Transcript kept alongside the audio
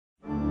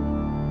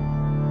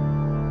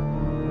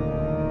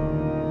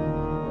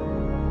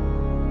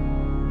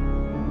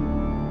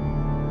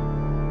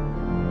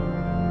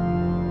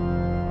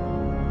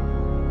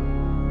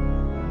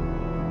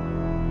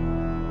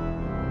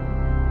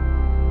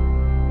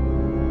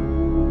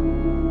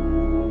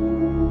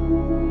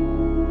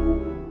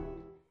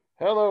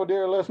Hello,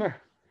 dear listener.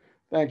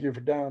 Thank you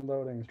for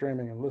downloading,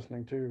 streaming, and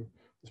listening to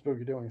the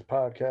Spooky Doings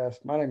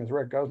podcast. My name is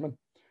Rick Guzman.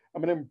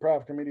 I'm an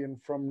improv comedian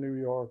from New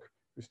York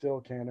who still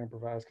can't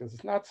improvise because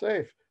it's not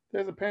safe.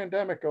 There's a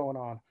pandemic going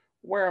on.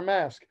 Wear a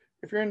mask.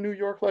 If you're in New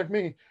York like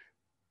me,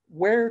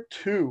 wear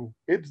two.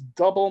 It's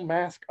double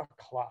mask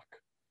o'clock.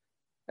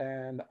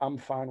 And I'm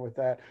fine with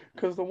that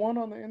because the one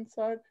on the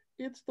inside,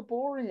 it's the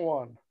boring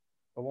one.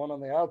 The one on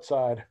the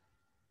outside,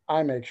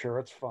 I make sure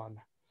it's fun.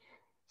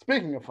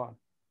 Speaking of fun,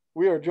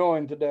 we are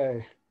joined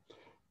today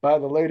by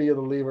the lady of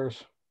the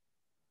levers,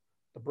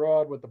 the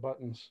broad with the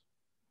buttons,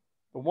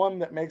 the one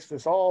that makes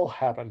this all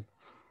happen.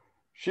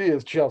 She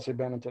is Chelsea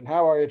Bennington.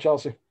 How are you,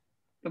 Chelsea?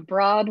 The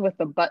broad with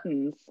the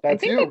buttons. I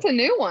That's think you. that's a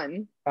new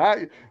one.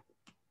 I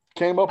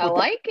came up I with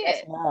like that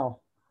just it. now.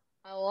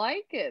 I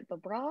like it. The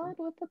broad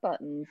with the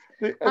buttons.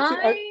 See,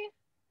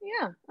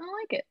 Yeah, I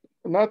like it.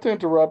 not to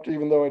interrupt,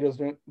 even though I just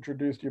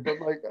introduced you,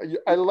 but like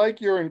I like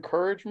your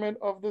encouragement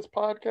of this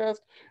podcast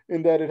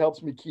in that it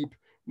helps me keep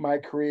my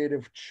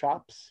creative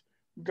chops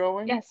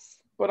going. Yes.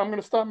 But I'm going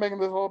to stop making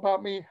this all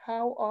about me.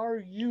 How are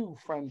you,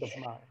 friend of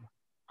mine?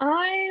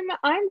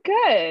 I'm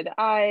good.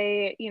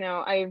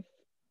 I'm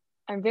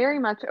very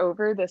much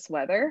over this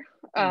weather.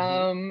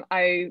 Mm-hmm.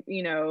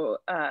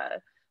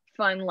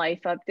 Fun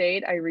life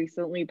update. I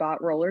recently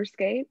bought roller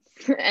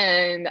skates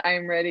and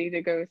I'm ready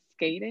to go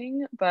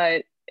skating,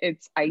 but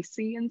it's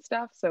icy and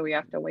stuff, so we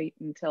have to wait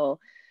until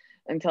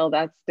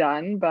that's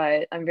done.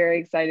 But I'm very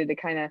excited to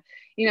kind of,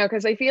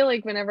 because I feel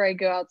like whenever I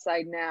go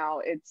outside now,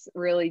 it's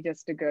really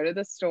just to go to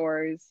the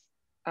stores.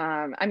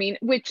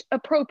 Which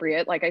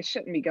appropriate, like I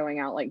shouldn't be going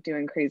out like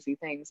doing crazy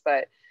things,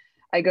 but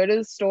I go to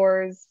the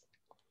stores,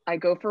 I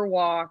go for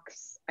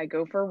walks, I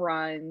go for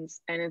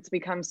runs, and it's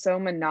become so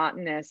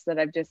monotonous that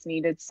I've just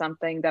needed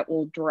something that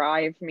will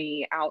drive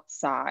me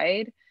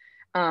outside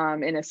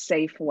in a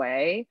safe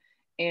way.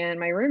 And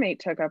my roommate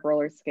took up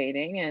roller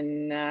skating,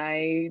 and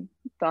I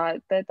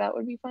thought that that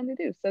would be fun to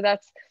do. So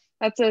that's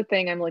a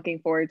thing I'm looking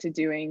forward to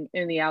doing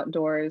in the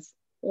outdoors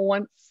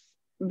once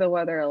the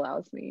weather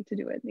allows me to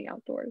do it in the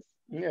outdoors.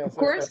 Of Yes,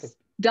 course,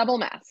 double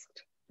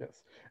masked.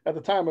 yes. At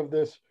the time of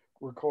this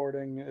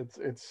recording,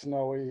 it's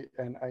snowy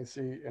and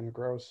icy and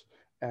gross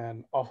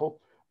and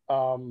awful.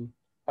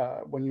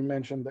 When you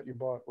mentioned that you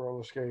bought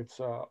roller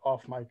skates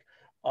off mic,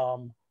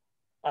 um,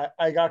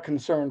 I got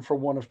concerned for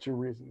one of two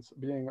reasons.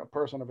 Being a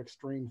person of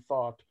extreme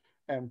thought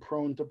and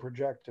prone to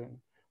projecting,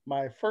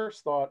 my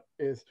first thought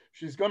is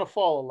she's going to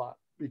fall a lot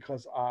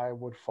because I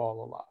would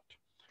fall a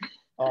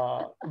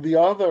lot. The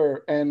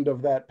other end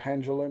of that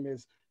pendulum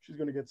is she's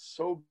going to get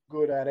so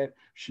good at it,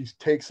 she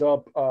takes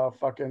up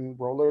fucking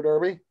roller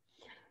derby,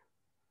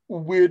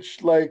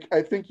 which like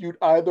I think you'd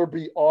either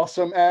be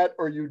awesome at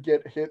or you'd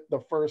get hit the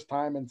first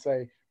time and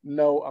say,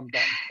 no, I'm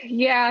done.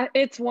 Yeah,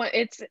 it's one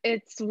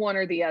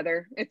or the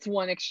other. It's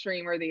one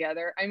extreme or the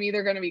other. I'm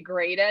either going to be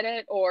great at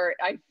it or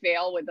I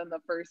fail within the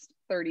first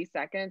 30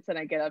 seconds and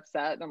I get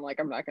upset and I'm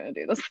like, I'm not going to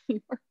do this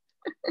anymore.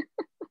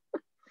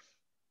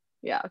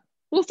 Yeah,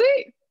 we'll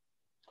see.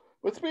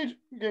 But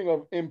speaking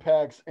of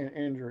impacts and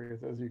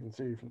injuries, as you can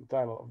see from the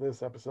title of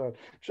this episode,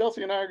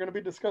 Chelsea and I are going to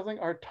be discussing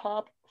our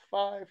top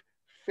five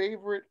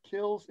favorite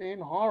kills in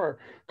horror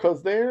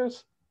because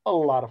there's a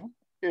lot of them.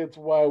 It's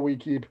why we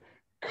keep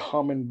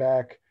coming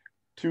back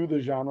to the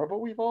genre, but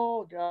we've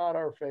all got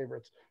our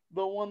favorites.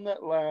 The one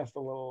that lasts a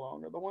little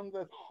longer, the one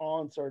that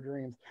haunts our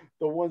dreams,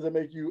 the ones that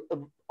make you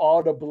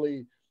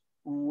audibly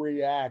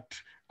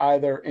react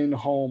either in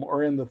home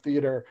or in the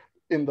theater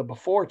in the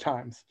before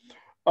times.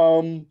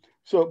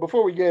 So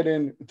before we get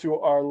into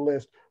our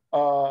list,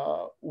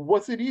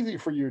 was it easy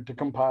for you to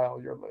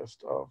compile your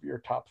list of your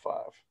top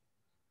five?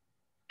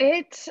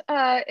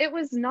 It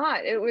was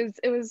not. It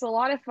was a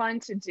lot of fun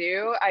to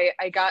do.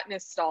 I got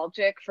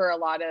nostalgic for a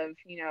lot of,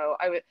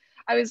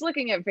 I was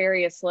looking at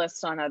various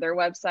lists on other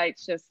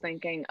websites just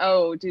thinking,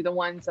 oh, do the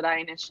ones that I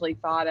initially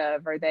thought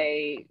of, are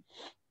they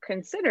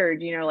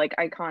considered, like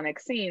iconic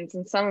scenes?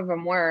 And some of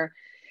them were.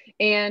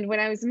 And when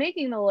I was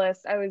making the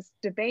list, I was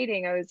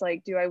debating, I was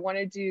like, do I want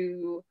to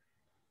do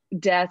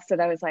deaths that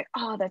I was like,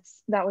 oh,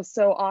 that was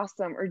so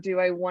awesome, or do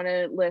I want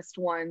to list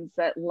ones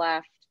that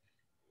left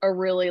a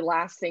really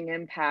lasting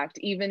impact,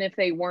 even if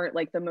they weren't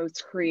like the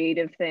most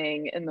creative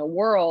thing in the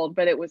world,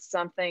 but it was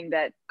something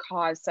that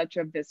caused such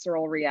a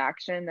visceral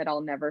reaction that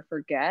I'll never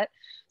forget.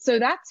 So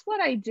that's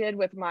what I did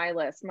with my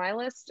list. My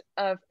list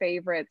of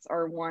favorites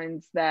are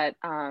ones that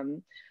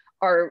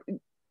are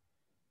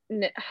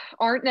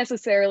aren't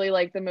necessarily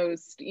like the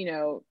most,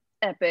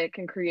 epic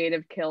and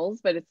creative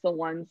kills, but it's the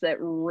ones that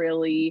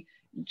really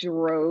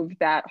drove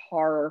that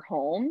horror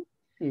home.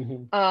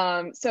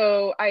 Mm-hmm.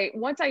 So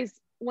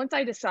once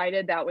I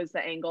decided that was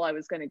the angle I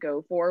was going to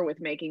go for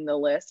with making the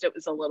list, it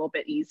was a little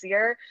bit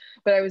easier.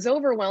 But I was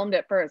overwhelmed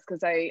at first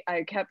because I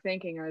kept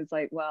thinking, I was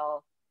like,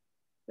 well,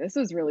 this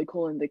was really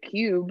cool in The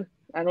Cube.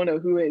 I don't know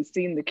who has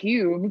seen The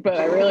Cube, but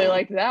I really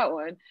liked that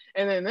one.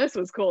 And then this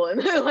was cool. And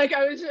then like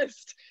I was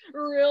just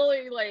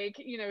really like,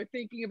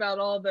 thinking about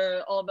all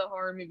the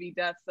horror movie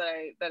deaths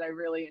that I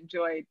really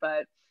enjoyed.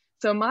 But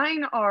so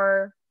mine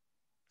are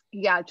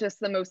Yeah, just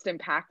the most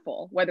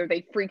impactful, whether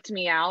they freaked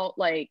me out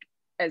like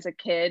as a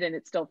kid and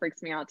it still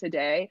freaks me out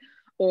today,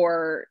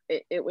 or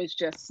it was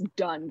just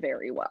done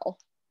very well.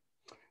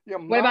 Yeah,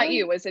 What about mine,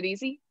 you? Was it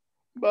easy?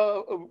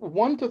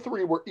 1 to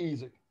 3 were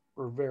easy,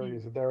 were very Mm.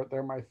 easy.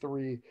 They're my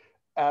three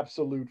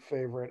absolute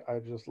favorite. I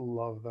just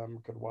love them.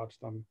 Could watch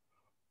them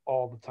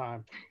all the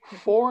time.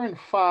 4 and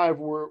 5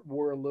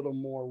 were a little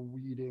more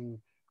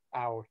weeding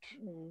out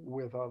Mm.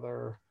 with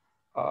other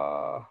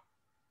uh,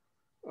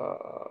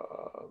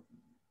 uh,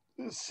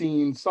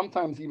 scenes,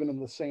 sometimes even in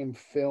the same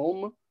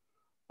film.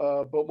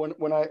 But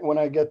when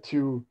I get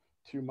to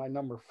my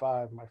number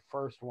 5, my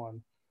first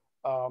one,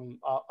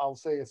 I'll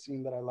say a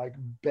scene that I like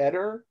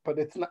better, but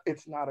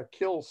it's not a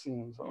kill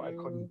scene, so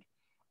Mm.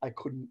 I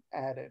couldn't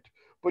add it.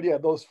 But yeah,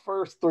 those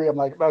first three, I'm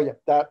like, oh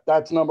yeah,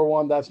 that's number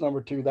 1, that's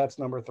number 2, that's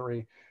number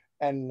 3,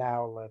 and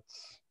now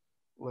let's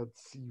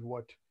see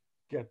what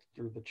gets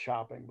through the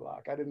chopping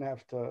block. I didn't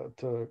have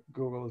to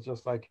Google. It's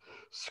just like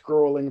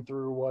scrolling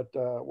through what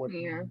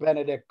Yeah.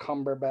 Benedict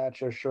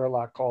Cumberbatch as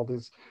Sherlock called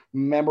his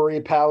memory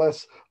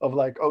palace of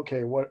like,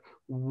 okay, what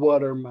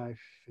are my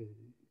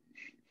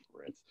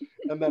favorites?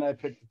 And then I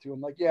picked the two.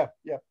 I'm like, yeah,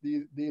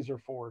 these are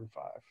 4 and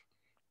 5.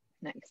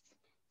 Nice.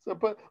 So,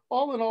 but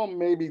all in all,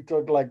 maybe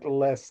took like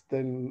less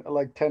than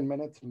like 10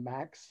 minutes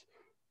max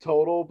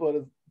total,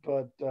 but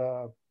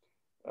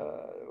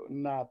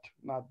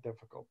not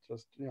difficult.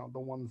 Just the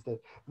ones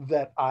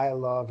that I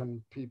love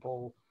and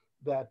people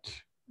that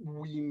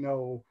we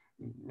know,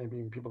 maybe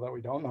even people that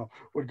we don't know,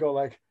 would go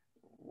like,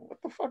 "What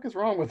the fuck is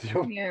wrong with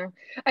you?" Yeah.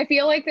 I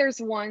feel like there's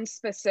one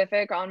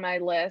specific on my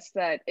list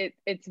that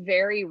it's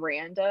very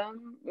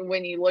random.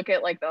 When you look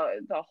at like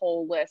the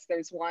whole list,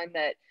 there's one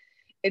that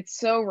it's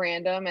so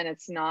random and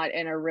it's not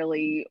in a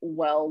really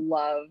well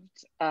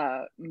loved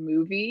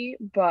movie,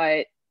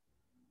 but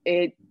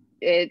it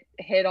it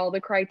hit all the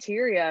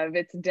criteria of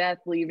its death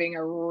leaving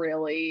a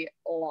really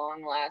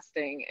long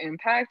lasting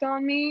impact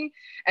on me.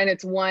 And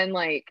it's one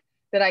like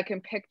that I can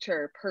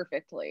picture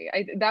perfectly.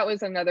 That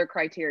was another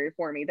criteria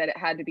for me, that it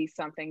had to be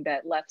something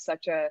that left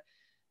such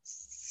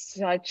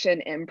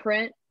an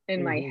imprint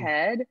in my Mm-hmm.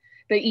 head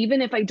that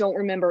even if I don't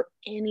remember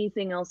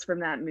anything else from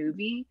that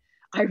movie,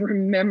 I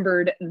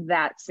remembered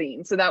that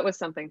scene. So that was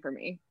something for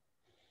me.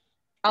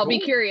 I'll be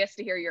Cool. curious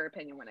to hear your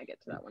opinion when I get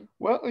to that one.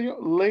 Well,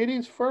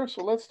 ladies first.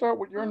 So let's start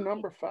with your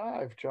number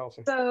 5,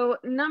 Chelsea. So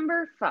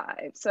number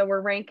 5. So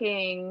we're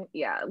ranking,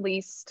 yeah,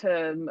 least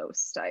to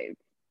most. I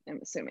am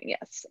assuming,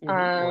 yes.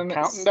 We're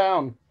counting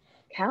down.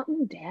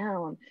 Counting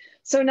down.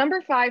 So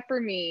number 5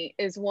 for me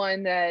is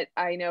one that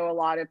I know a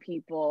lot of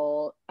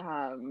people,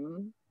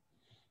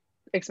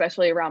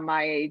 especially around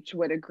my age,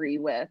 would agree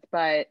with.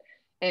 But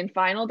in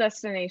Final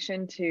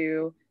Destination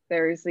 2,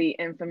 there's the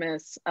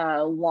infamous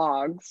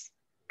logs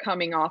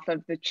coming off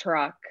of the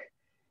truck,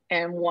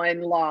 and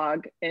one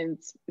log and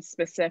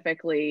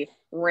specifically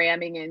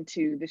ramming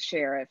into the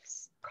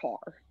sheriff's car,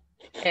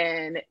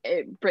 and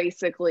it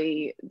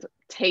basically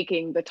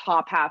taking the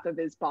top half of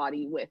his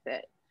body with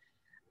it.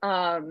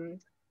 um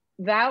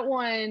that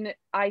one,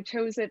 I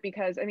chose it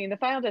because I mean the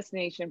Final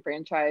Destination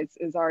franchise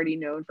is already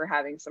known for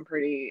having some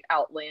pretty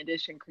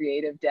outlandish and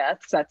creative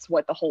deaths. That's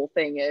what the whole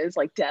thing is,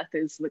 like death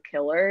is the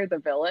killer, the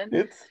villain.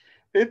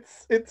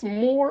 It's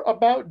more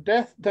about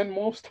death than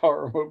most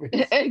horror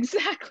movies.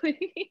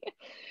 Exactly.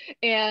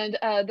 And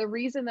the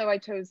reason though I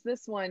chose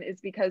this one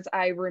is because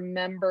I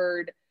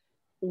remembered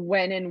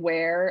when and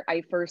where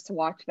I first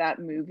watched that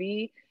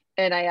movie.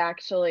 And I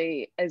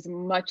actually, as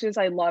much as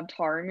I loved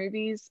horror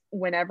movies,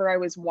 whenever I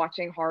was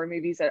watching horror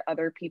movies at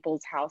other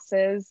people's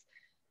houses,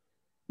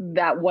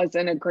 that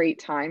wasn't a great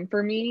time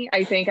for me.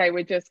 I think I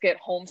would just get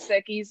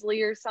homesick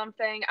easily or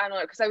something. I don't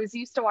know, because I was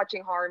used to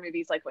watching horror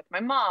movies like with my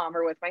mom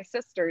or with my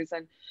sisters.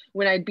 And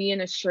when I'd be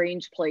in a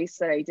strange place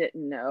that I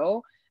didn't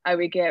know, I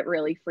would get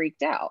really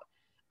freaked out.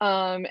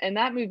 And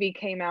that movie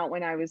came out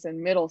when I was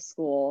in middle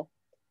school.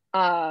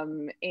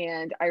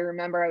 And I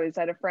remember I was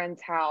at a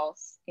friend's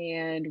house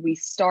and we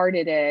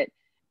started it,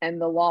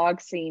 and the log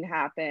scene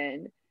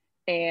happened.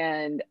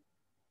 And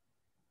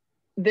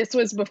this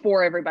was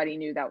before everybody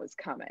knew that was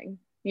coming.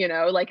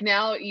 Like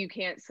now you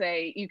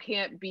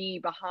can't be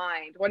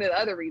behind. One of the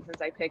other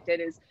reasons I picked it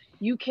is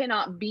you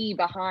cannot be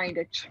behind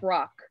a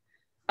truck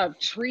of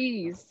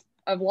trees,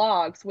 of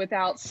logs,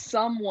 without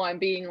someone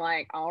being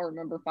like, I'll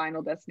remember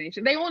Final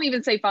Destination. They won't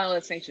even say Final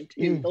Destination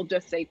 2. Mm. They'll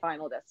just say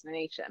Final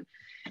Destination.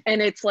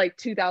 And it's like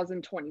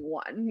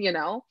 2021.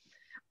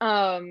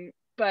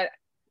 But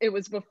it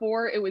was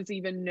before it was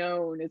even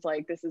known as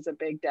like, this is a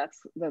big death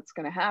that's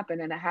going to happen.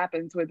 And it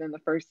happens within the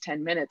first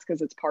 10 minutes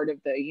because it's part of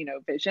the,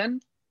 vision.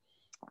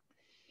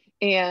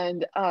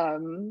 And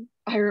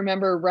I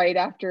remember right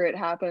after it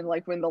happened,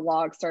 like when the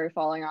log started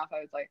falling off, I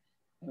was like,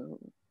 oh,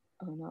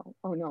 oh no,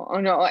 oh no, oh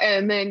no.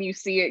 And then you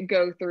see it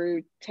go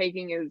through,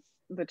 taking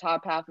the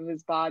top half of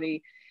his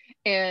body.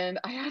 And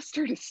I asked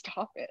her to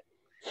stop it.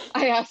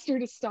 I asked her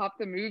to stop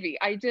the movie.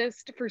 I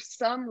just, for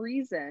some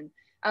reason,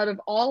 out of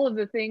all of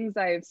the things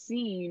I have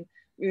seen,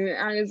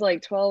 I was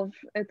like 12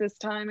 at this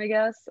time, I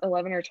guess,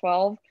 11 or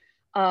 12.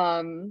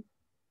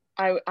 I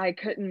I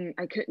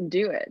couldn't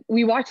do it.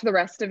 We watched the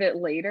rest of it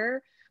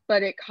later,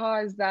 but it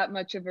caused that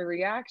much of a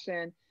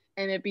reaction,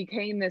 and it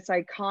became this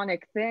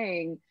iconic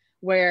thing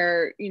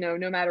where, you know,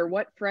 no matter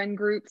what friend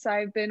groups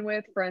I've been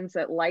with, friends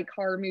that like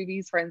horror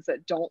movies, friends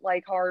that don't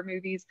like horror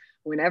movies,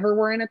 whenever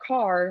we're in a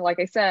car, like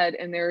I said,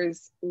 and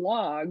there's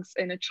logs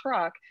in a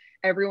truck,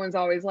 everyone's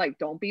always like,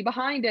 don't be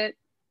behind it.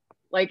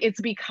 Like,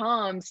 it's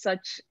become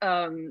such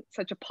a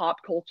pop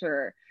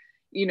culture,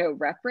 you know,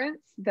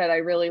 reference that I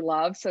really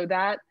love. So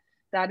that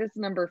is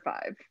number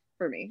 5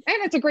 for me. And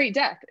it's a great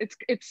death.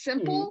 It's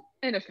simple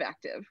and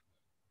effective.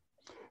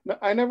 Now,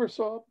 I never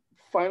saw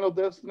Final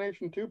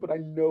Destination 2, but I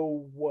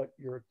know what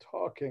you're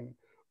talking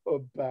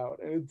about.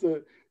 And it's a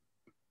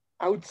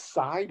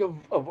outside of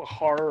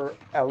horror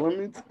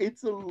elements,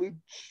 it's a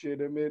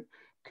legitimate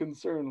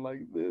concern.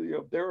 Like, you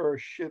know, there are a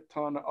shit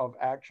ton of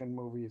action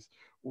movies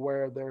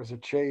where there's a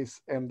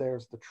chase and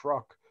there's the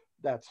truck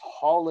that's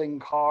hauling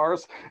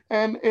cars,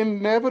 and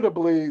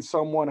inevitably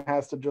someone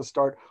has to just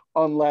start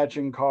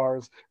unlatching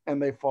cars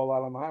and they fall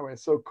out on the highway.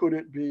 So could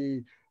it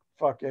be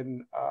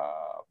fucking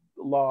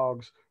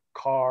logs,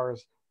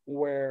 cars,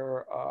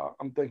 where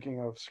I'm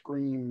thinking of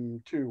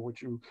Scream 2,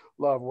 which you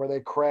love, where they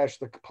crash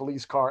the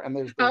police car and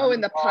there's the in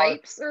the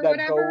pipes or that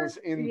whatever goes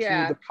into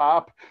the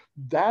cop.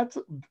 That's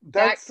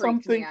that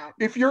something.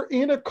 If you're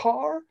in a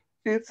car,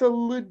 it's a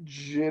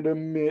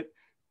legitimate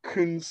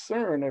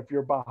concern if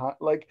you're behind,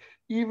 like,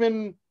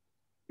 even,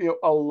 you know,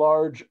 a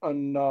large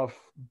enough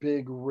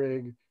big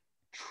rig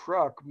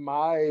truck.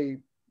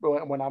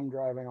 When I'm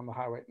driving on the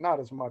highway, not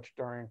as much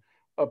during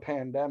a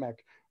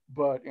pandemic,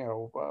 but, you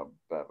know,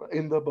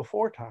 in the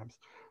before times,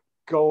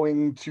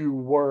 going to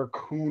work,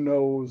 who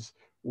knows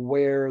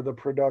where the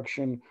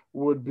production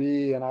would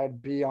be, and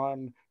I'd be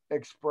on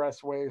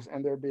expressways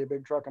and there'd be a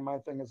big truck, and my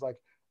thing is like,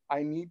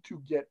 I need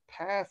to get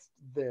past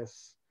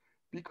this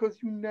because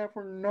you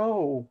never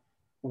know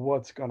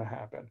what's going to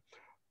happen.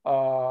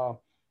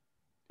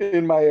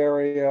 In my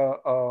area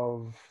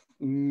of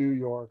New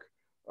York,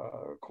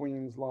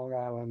 Queens, Long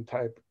Island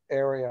type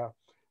area,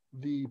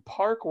 the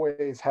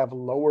parkways have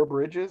lower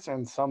bridges,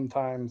 and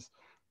sometimes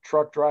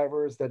truck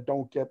drivers that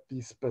don't get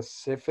the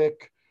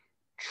specific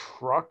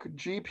truck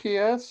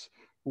GPS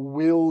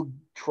will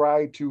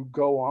try to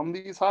go on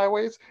these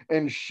highways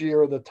and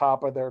shear the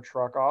top of their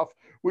truck off,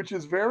 which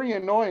is very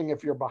annoying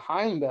if you're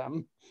behind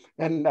them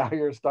and now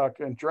you're stuck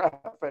in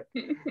traffic.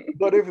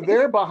 But if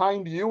they're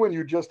behind you and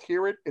you just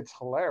hear it, it's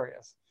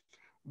hilarious.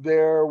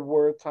 There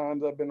were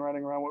times I've been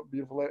running around with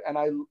Beautiful Lady, and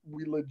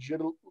we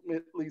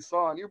legitimately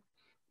saw, and you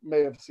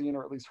may have seen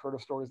or at least heard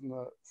of stories in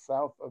the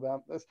South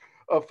about this,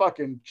 a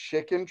fucking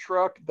chicken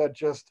truck that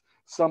just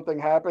something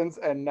happens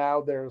and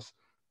now there's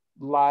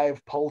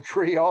live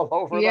poultry all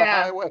over the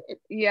highway.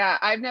 Yeah,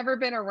 I've never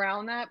been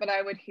around that, but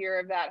I would hear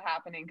of that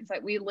happening because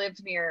we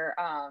lived near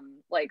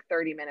like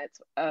 30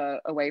 minutes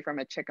away from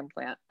a chicken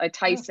plant, a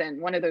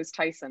Tyson, one of those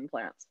Tyson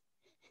plants.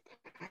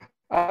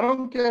 I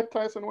don't get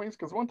Tyson wings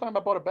because one time I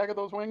bought a bag of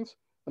those wings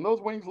and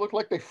those wings looked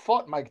like they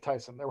fought Mike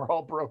Tyson. They were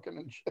all broken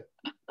and shit.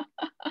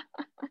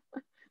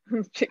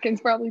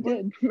 Chickens probably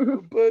did.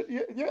 But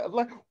yeah,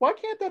 like, why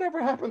can't that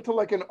ever happen to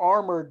like an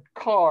armored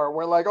car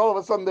where like all of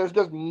a sudden there's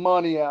just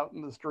money out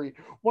in the street?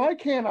 Why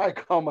can't I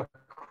come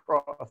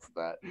across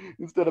that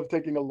instead of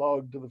taking a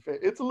log to the face?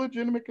 It's a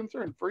legitimate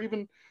concern for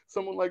even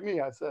someone like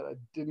me. I said I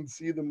didn't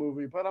see the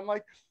movie, but I'm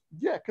like,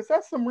 yeah, because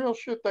that's some real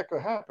shit that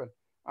could happen.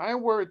 I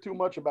ain't worried too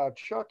much about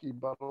Chucky,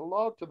 but a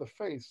log to the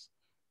face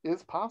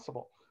is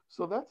possible.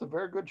 So that's a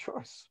very good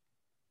choice.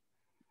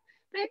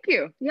 Thank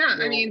you. Yeah,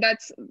 I mean,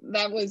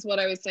 that was what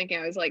I was thinking.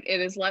 I was like, it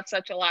has left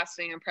such a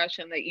lasting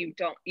impression that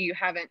you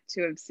haven't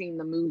to have seen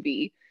the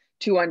movie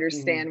to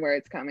understand where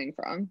it's coming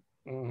from.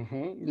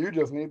 You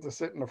just need to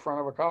sit in the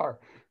front of a car,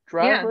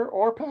 driver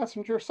or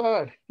passenger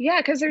side. Yeah,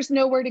 because there's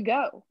nowhere to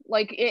go.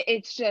 Like,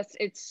 it's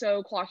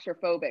so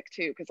claustrophobic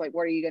too. Because like,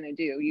 what are you gonna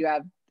do? You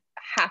have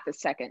half a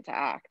second to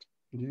act.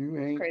 You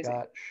ain't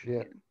got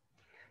shit.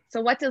 So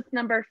what is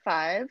number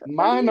 5?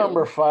 My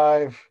number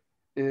 5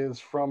 is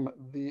from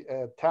the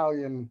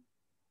Italian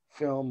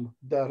film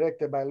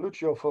directed by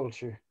Lucio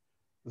Fulci,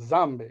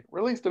 Zombie,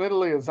 released in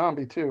Italy as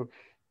Zombie 2.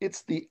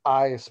 It's the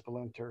eye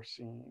splinter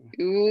scene.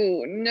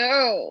 Ooh,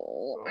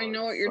 no. I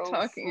know what you're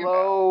talking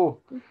about.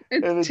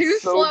 It's too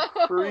so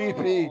slow.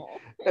 Creepy.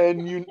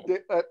 And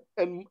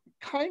and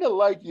kind of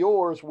like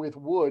yours with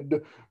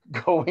wood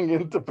going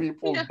into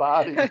people's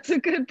bodies. That's a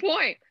good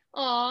point.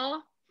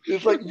 Aw.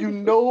 It's like,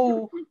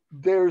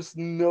 there's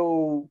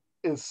no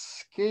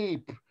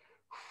escape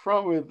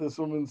from it. This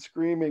woman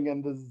screaming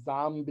and the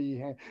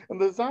zombie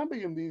and the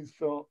zombie in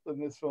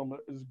this film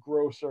is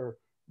grosser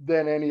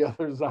than any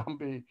other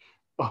zombie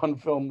on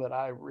film that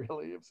I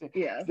really have seen.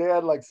 Yeah, they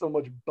had like so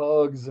much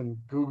bugs and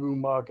goo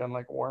muck and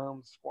like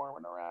worms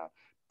swarming around.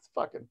 It's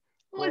fucking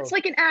well, it's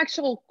like an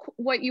actual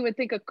what you would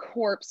think a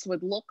corpse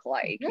would look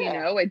like. You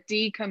know, a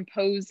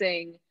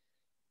decomposing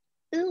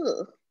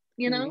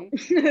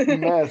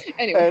mess.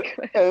 Anyway,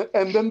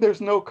 and then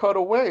there's no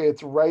cutaway.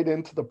 It's right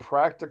into the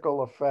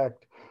practical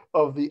effect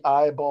of the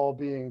eyeball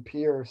being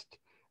pierced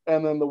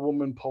and then the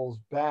woman pulls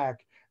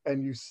back,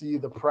 and you see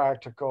the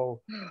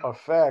practical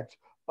effect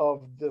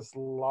of this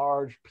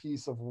large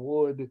piece of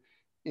wood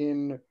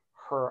in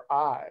her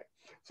eye.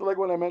 So, like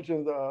when I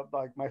mentioned,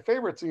 like my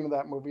favorite scene of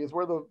that movie is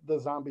where the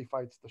zombie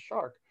fights the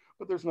shark,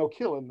 but there's no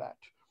kill in that.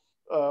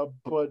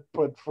 But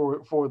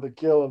for the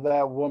kill of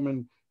that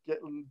woman,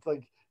 getting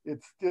like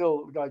it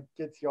still like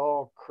gets you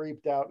all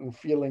creeped out and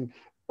feeling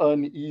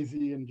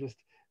uneasy and just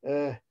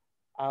I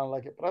don't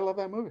like it. But I love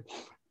that movie.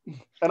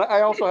 And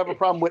I also have a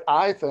problem with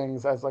eye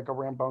things as like a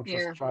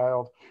rambunctious Yeah.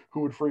 child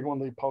who would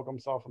frequently poke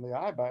himself in the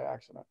eye by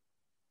accident.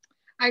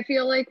 I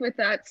feel like with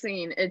that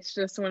scene, it's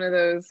just one of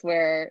those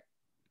where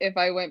if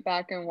I went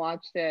back and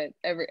watched it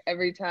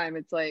every time,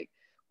 it's like,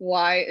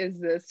 why is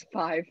this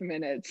 5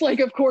 minutes? Like,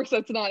 of course,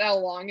 that's not how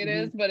long it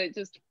is, but it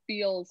just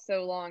feels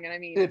so long. And I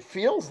mean, it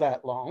feels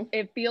that long.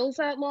 It feels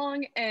that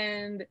long,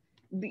 and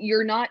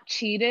you're not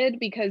cheated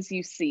because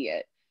you see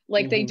it.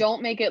 Like they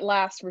don't make it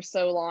last for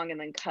so long and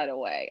then cut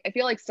away. I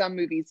feel like some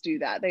movies do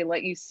that. They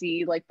let you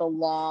see like the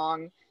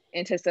long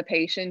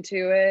anticipation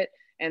to it,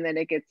 and then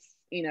it gets,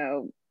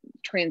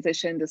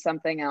 transitioned to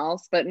something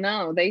else. But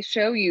no, they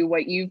show you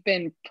what you've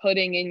been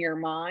putting in your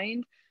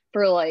mind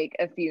for like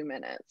a few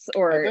minutes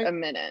or a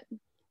minute.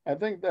 I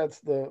think that's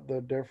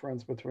the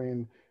difference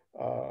between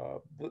the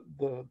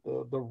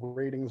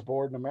ratings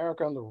board in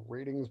America and the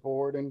ratings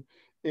board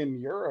in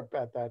Europe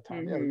at that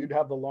time. Yeah, you'd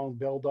have the long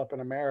build up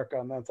in America,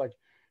 and that's like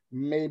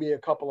maybe a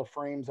couple of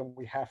frames, and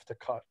we have to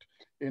cut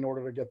in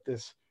order to get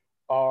this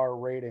R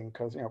rating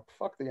because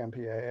fuck the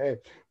MPAA.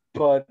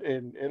 But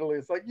in Italy,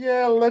 it's like,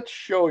 yeah, let's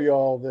show you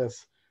all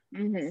this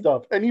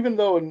stuff. And even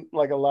though in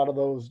like a lot of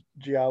those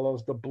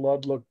giallos, the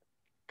blood looked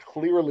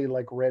clearly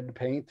like red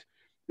paint,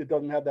 it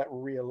doesn't have that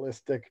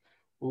realistic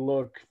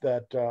look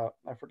that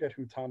I forget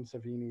who Tom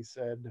Savini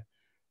said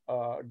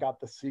got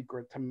the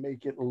secret to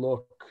make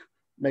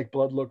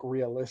blood look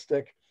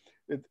realistic.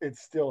 It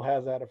still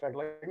has that effect.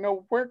 Like,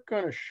 no, we're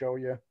gonna show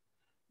you.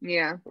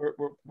 Yeah,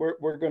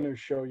 we're gonna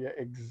show you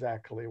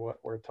exactly what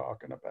we're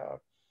talking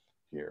about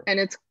here. And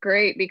it's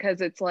great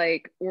because it's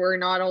like we're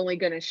not only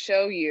going to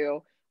show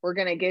you, we're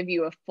going to give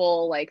you a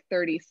full like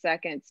 30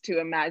 seconds to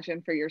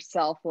imagine for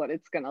yourself what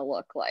it's going to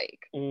look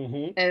like.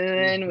 And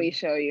then we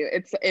show you.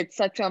 It's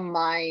such a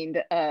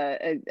mind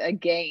a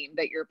game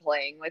that you're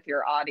playing with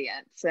your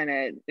audience,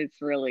 and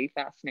it's really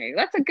fascinating.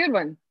 That's a good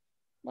one.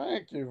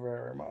 Thank you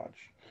very much.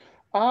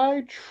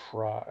 I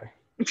try.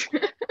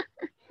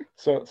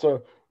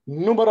 so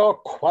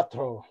numero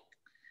cuatro.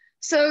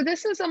 So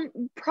this is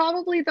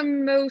probably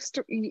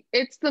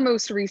it's the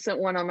most recent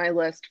one on my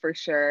list for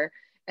sure.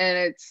 And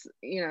it's,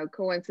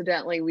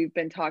 coincidentally, we've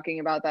been talking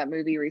about that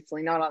movie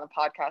recently, not on the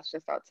podcast,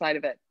 just outside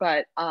of it.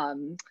 But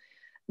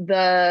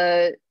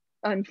the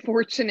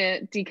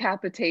unfortunate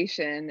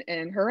decapitation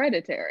in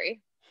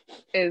Hereditary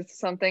is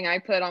something I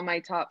put on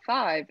my top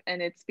 5.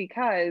 And it's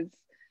because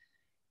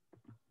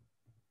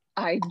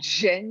I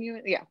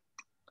genuinely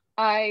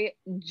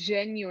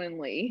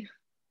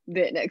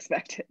didn't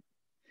expect it.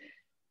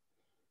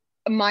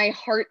 My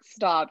heart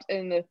stopped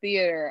in the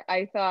theater.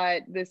 I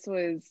thought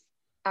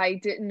I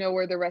didn't know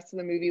where the rest of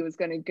the movie was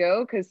going to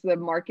go because the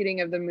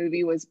marketing of the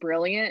movie was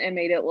brilliant and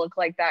made it look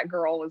like that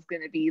girl was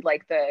going to be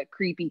like the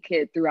creepy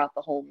kid throughout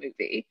the whole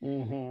movie.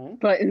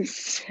 But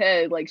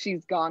instead, like,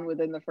 she's gone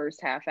within the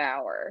first half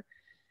hour.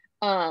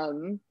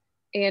 And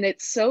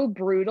it's so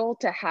brutal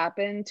to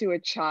happen to a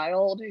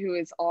child who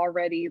is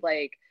already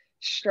like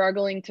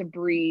struggling to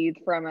breathe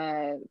from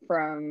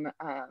an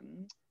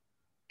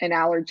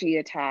allergy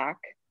attack,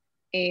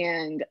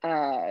 and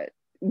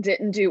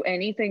didn't do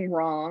anything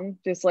wrong,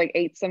 just like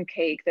ate some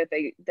cake that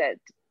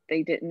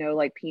they didn't know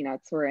like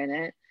peanuts were in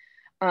it,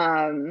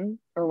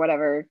 or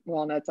whatever,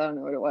 walnuts, I don't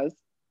know what it was,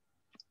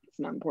 it's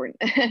not important.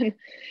 And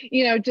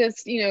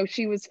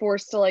she was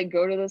forced to like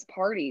go to this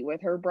party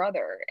with her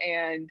brother,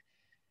 and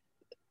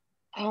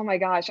oh my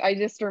gosh, I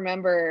just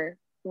remember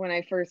when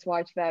I first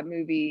watched that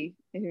movie,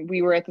 and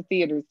we were at the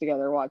theaters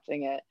together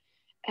watching it,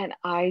 and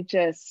I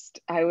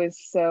was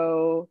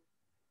so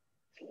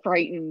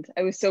frightened.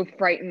 I was so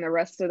frightened the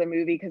rest of the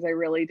movie because I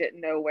really didn't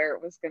know where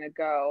it was going to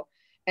go.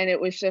 And it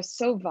was just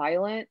so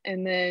violent.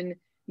 And then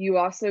you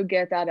also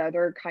get that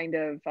other kind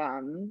of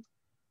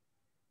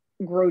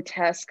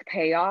grotesque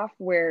payoff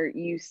where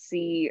you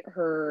see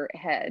her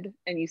head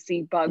and you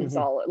see bugs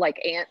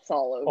like ants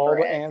all over all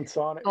the it. ants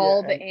on it.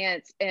 All the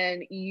ants.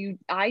 And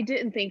I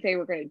didn't think they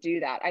were going to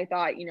do that. I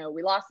thought,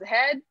 we lost the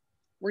head,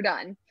 we're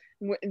done.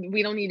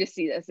 We don't need to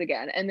see this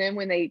again. And then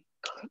when they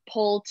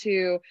pull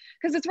to,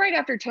 because it's right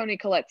after Toni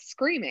Collette's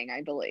screaming,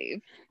 I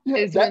believe,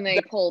 when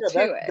they pull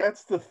to it.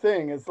 That's the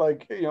thing. It's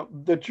like,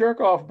 the jerk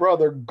off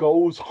brother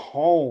goes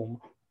home,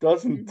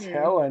 doesn't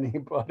tell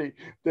anybody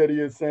that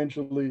he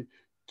essentially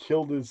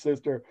killed his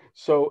sister.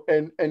 So,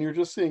 and you're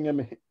just seeing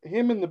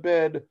him in the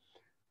bed,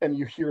 and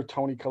you hear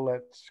Toni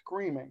Collette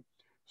screaming.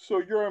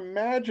 So your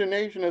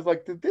imagination is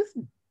like, did this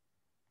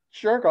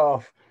jerk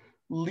off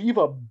leave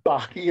a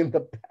body in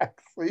the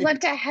back seat?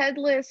 Left a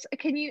headless.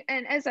 Can you?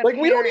 And as a like,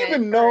 we don't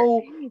even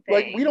know.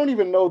 Like, we don't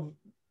even know.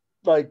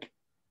 Like,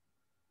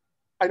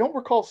 I don't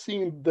recall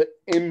seeing the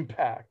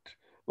impact.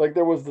 Like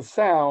there was the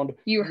sound.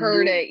 You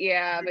heard it,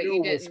 yeah, but knew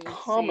you it was didn't see,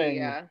 coming.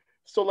 yeah.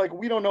 So like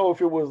we don't know if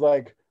it was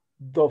like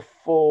the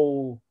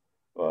full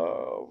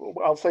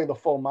I'll say the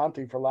full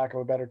Monty for lack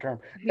of a better term.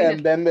 Yeah.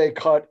 And then they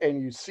cut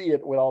and you see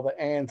it with all the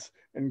ants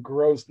and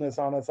grossness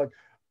on it. It's like,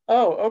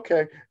 oh,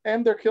 okay.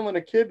 And they're killing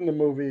a kid in the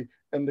movie,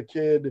 and the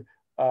kid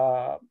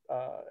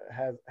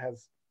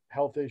has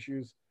health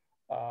issues,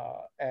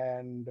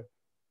 and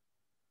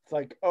it's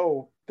like,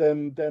 oh,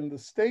 then the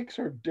stakes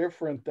are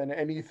different than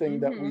anything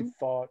that we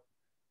thought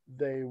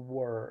they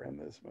were in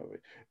this movie,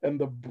 and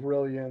the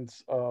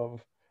brilliance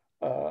of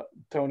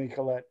Toni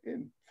Collette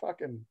in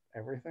fucking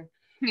everything.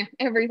 Yeah,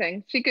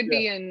 everything. She could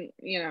be in,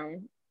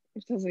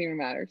 it doesn't even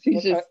matter.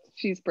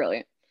 She's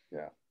brilliant.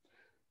 Yeah.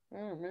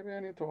 Maybe I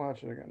need to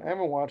watch it again. I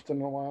haven't watched it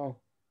in a while.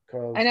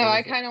 I know,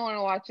 I kind of want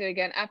to watch it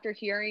again after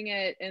hearing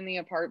it in the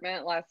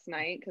apartment last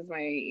night, because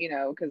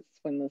because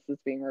when this is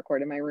being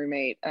recorded, my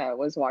roommate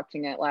was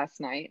watching it last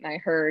night, and I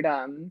heard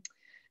it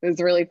was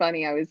really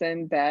funny. I was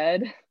in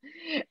bed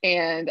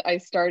and I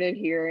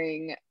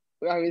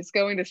was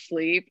going to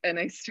sleep, and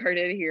I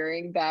started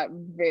hearing that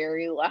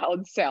very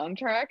loud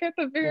soundtrack at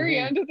the very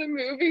end of the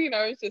movie, and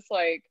I was just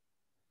like,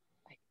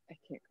 I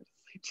can't go to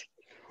sleep.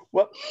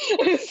 Well,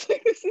 it's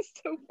like, this is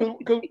so funny.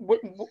 Because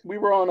we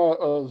were on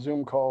a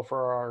Zoom call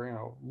for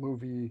our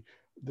movie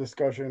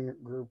discussion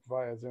group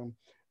via Zoom,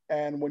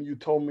 and when you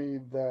told me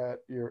that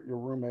your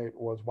roommate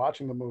was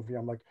watching the movie,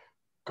 I'm like,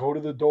 go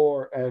to the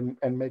door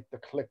and make the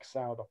click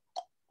sound.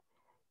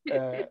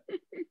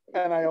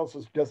 And I also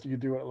suggested you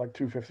do it at like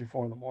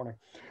 2:54 in the morning.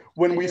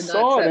 When we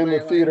saw it in the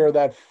theater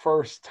that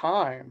first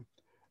time,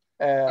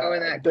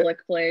 and that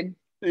click played.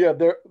 Yeah,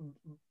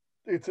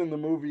 it's in the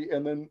movie,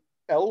 and then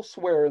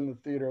elsewhere in the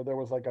theater there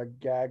was like a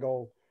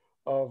gaggle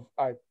of,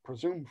 I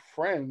presume,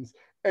 friends,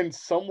 and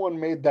someone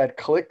made that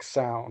click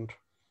sound.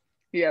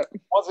 Yeah,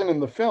 it wasn't in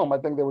the film. I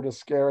think they were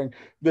just scaring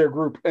their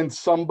group, and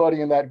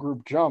somebody in that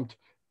group jumped,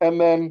 and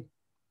then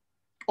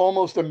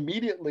almost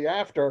immediately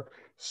after,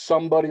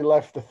 somebody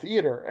left the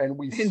theater, and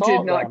we saw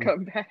did not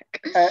come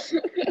back.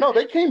 No,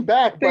 they came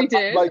back, but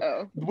they did. Like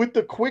with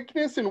the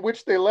quickness in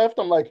which they left,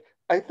 I'm like,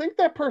 I think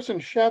that person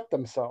shat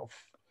themselves.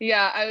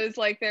 Yeah, I was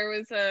like, there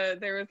was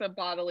a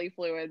bodily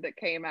fluid that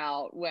came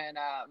out when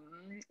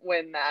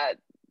that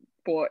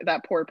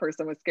poor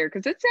person was scared,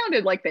 because it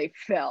sounded like they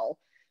fell.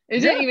 It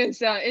didn't even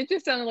sound. It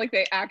just sounded like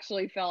they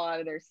actually fell out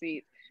of their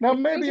seats. Now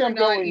maybe I'm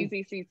not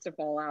easy seats to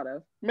fall out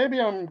of. Maybe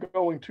I'm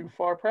going too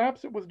far.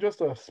 Perhaps it was just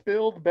a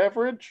spilled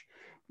beverage,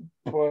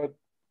 but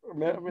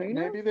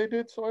maybe they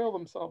did soil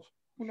themselves.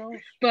 Who knows?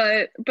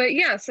 But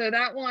yeah, so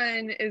that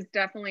one is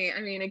definitely.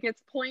 I mean, it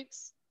gets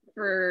points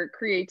for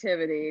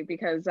creativity,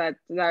 because that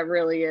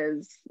really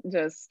is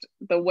just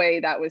the way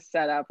that was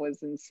set up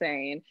was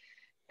insane,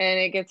 and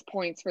it gets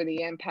points for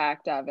the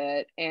impact of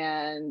it.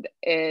 And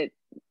it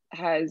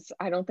has,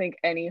 I don't think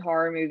any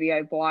horror movie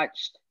I've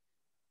watched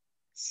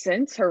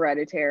since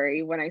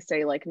Hereditary, when I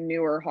say like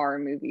newer horror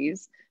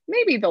movies,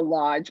 maybe The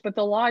Lodge, but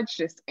The Lodge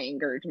just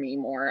angered me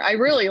more. I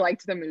really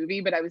liked the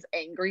movie, but I was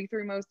angry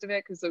through most of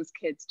it because those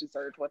kids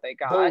deserved what they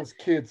got. Those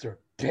kids are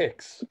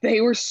dicks.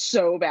 They were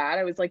so bad.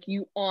 I was like,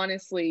 you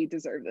honestly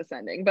deserve this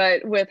ending.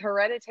 But with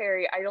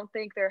Hereditary, I don't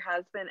think there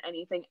has been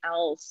anything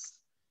else,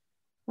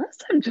 unless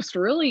I'm just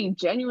really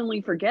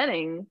genuinely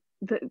forgetting,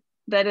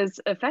 that has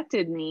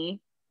affected me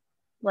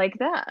like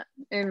that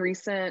in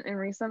recent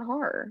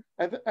horror.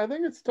 I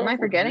think it's tough. Am I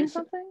forgetting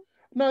something?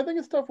 No, I think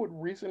it's tough with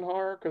recent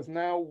horror, because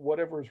now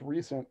whatever's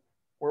recent,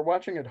 we're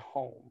watching at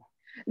home.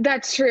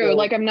 That's true. So,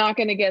 like, I'm not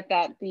going to get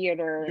that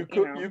theater.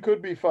 You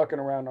could be fucking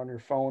around on your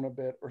phone a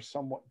bit, or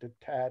somewhat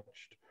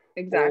detached.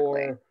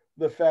 Exactly. Or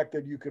the fact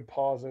that you could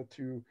pause it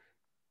to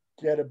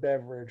get a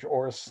beverage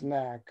or a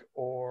snack,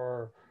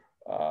 or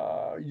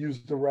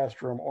use the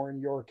restroom, or in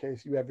your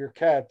case, you have your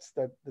cats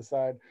that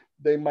decide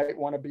they might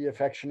want to be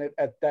affectionate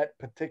at that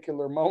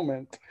particular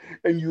moment,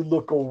 and you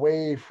look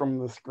away from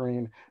the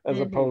screen as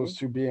opposed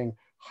to being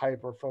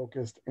hyper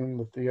focused in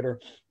the theater.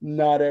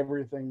 Not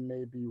everything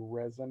may be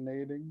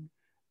resonating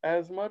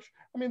as much.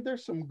 I mean,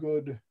 there's some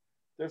good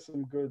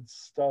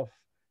stuff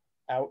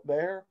out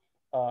there.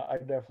 I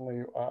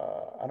definitely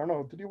I don't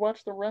know, did you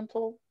watch The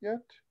Rental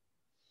yet?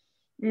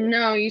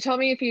 No, you told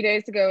me a few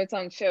days ago it's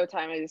on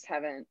Showtime. I just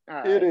haven't.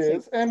 It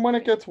is, and when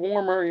it gets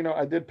warmer,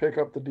 I did pick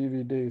up the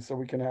DVD so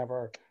we can have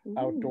our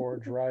outdoor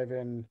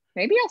drive-in.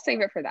 Maybe I'll save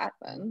it for that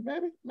then.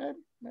 Maybe.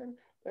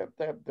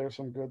 There's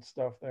some good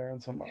stuff there,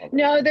 and some other.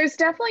 No, there's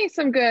definitely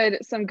some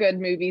good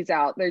movies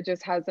out. There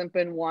just hasn't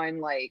been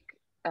one like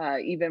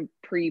even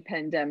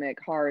pre-pandemic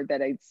horror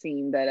that I'd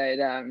seen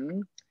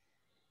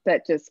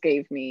that just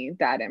gave me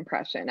that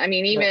impression. I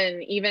mean,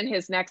 even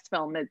his next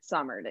film,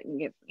 Midsummer, didn't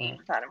give me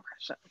that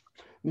impression.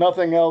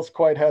 Nothing else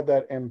quite had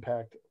that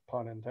impact,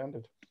 pun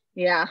intended.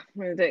 Yeah,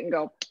 it didn't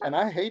go. And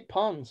I hate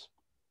puns.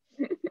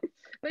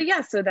 But yeah,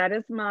 so that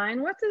is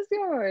mine. What is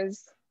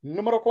yours?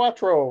 Numero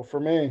cuatro for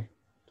me.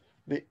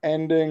 The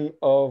ending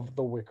of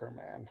The Wicker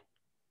Man.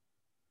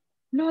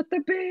 Not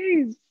the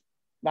bees.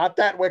 Not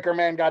that Wicker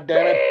Man,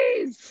 goddammit.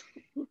 Bees!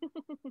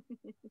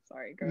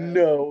 sorry, go ahead.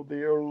 No,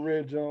 the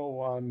original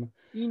one.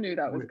 You knew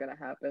that was gonna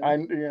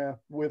happen. Yeah,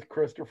 with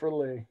Christopher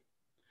Lee.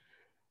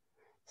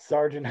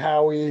 Sergeant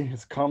Howie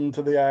has come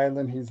to the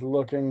island. He's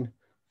looking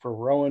for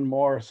Rowan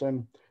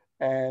Morrison,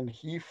 and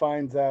he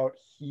finds out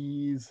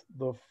he's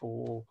the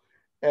fool.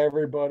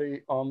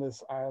 Everybody on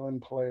this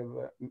island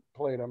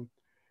played him,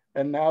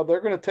 and now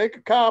they're going to take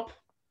a cop,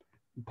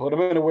 put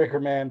him in a wicker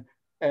man,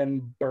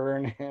 and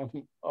burn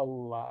him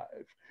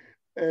alive.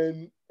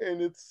 And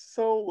it's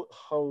so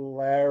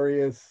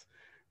hilarious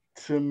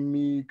to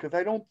me because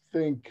I don't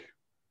think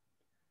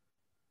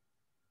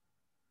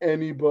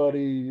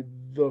anybody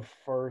the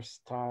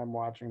first time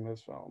watching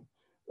this film,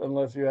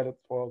 unless you had it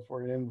spoiled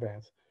for you in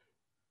advance,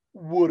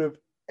 would have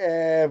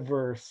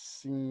ever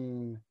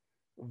seen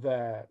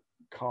that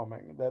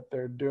coming. That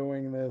they're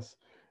doing this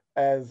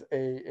as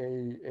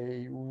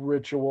a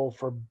ritual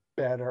for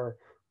better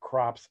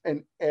crops,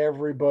 and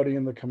everybody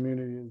in the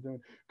community is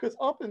doing. Because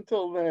up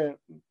until then,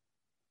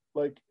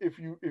 like if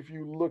you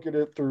look at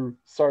it through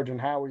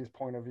Sergeant Howie's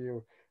point of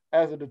view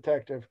as a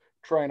detective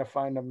trying to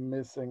find a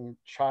missing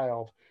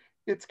child,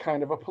 it's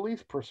kind of a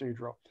police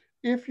procedural.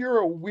 If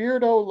you're a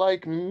weirdo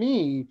like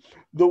me,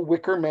 The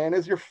Wicker Man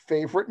is your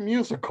favorite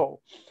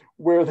musical,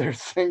 where they're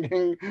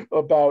singing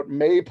about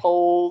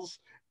maypoles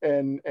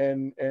and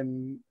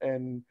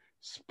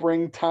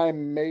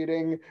springtime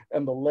mating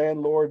and the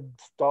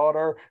landlord's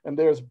daughter, and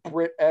there's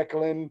Britt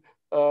Eklund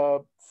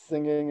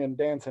singing and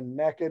dancing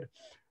naked.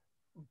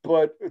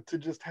 But to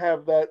just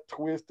have that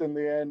twist in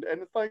the end,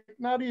 and it's like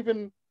not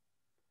even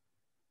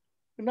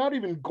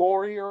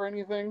gory or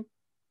anything,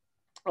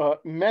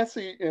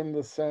 messy in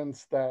the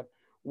sense that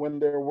when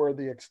there were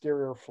the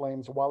exterior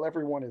flames, while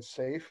everyone is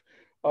safe,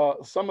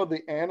 some of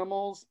the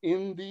animals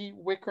in the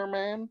Wicker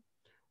Man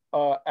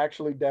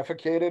actually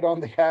defecated on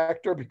the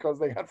actor because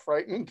they got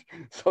frightened.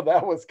 So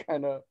that was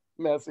kind of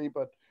messy,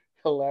 but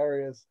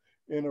hilarious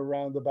in a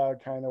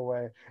roundabout kind of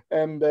way.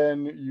 And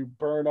then you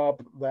burn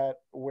up that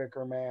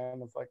Wicker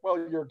Man. It's like, well,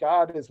 your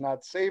God is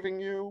not saving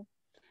you.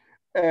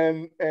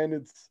 And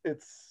it's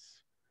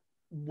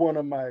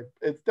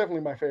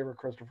definitely my favorite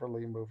Christopher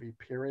Lee movie,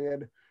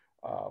 period.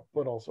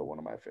 But also one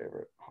of my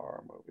favorite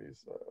horror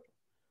movies,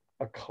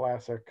 a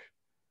classic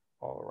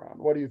all around.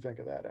 What do you think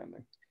of that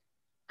ending?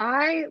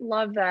 I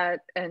love that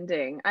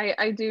ending.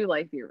 I do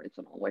like the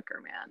original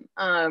Wicker Man.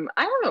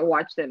 I haven't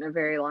watched it in a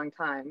very long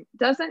time.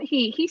 Doesn't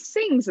he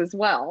sings as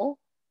well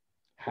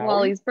while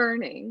Howie? he's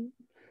burning?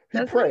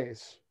 He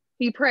prays.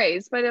 He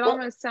prays, but it Well,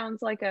 almost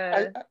sounds like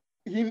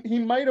he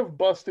might have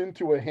bust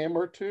into a hymn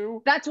or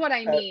two. That's what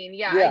I mean.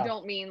 Yeah, yeah. I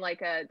don't mean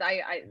like yeah,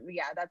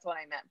 that's what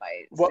I meant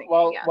by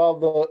While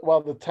singing.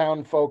 while the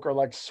town folk are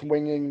like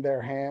swinging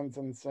their hands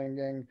and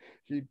singing,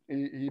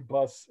 he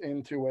busts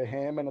into a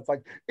hymn, and it's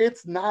like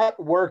it's not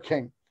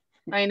working.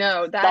 I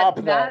know that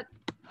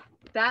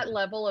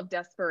level of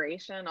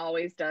desperation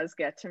always does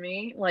get to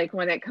me, like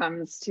when it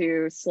comes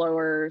to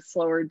slower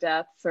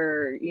deaths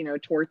or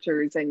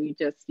tortures, and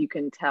you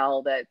can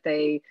tell that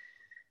they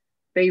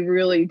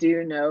really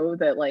do know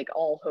that like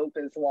all hope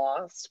is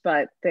lost,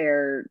 but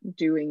they're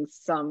doing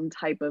some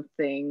type of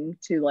thing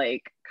to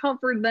like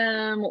comfort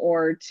them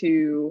or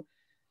to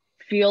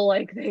feel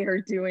like they are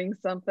doing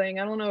something.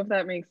 I don't know if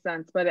that makes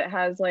sense, but it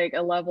has like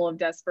a level of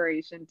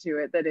desperation to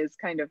it that is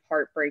kind of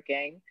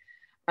heartbreaking,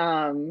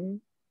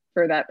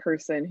 for that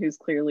person who's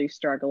clearly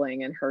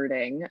struggling and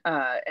hurting,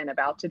 and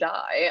about to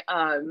die.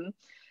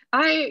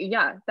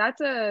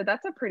 That's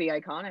a pretty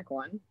iconic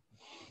one,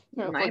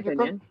 in my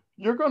opinion.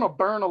 You're going to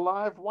burn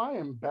alive. Why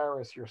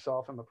embarrass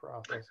yourself in the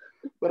process?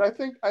 But I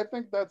think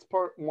that's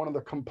one of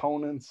the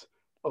components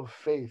of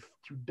faith,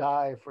 to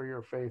die for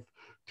your faith,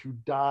 to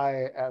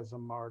die as a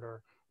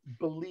martyr.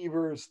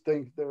 Believers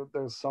think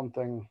there's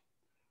something.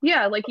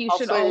 Yeah, like you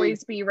should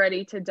always be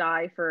ready to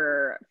die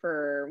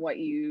for what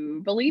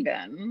you believe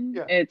in.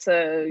 Yeah. It's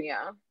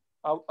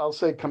I'll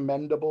say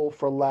commendable,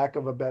 for lack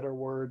of a better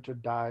word. To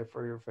die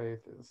for your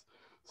faith is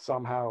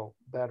somehow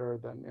better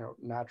than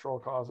natural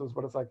causes,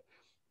 but it's like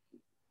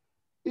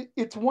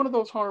it's one of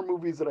those horror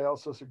movies that I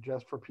also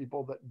suggest for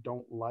people that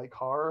don't like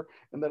horror,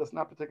 and that it's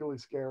not particularly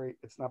scary,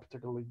 it's not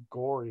particularly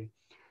gory.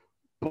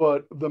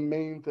 But the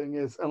main thing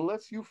is,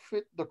 unless you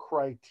fit the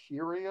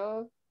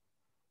criteria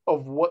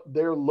of what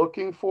they're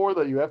looking for,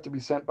 that you have to be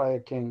sent by a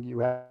king, you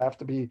have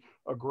to be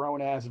a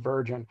grown-ass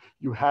virgin,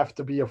 you have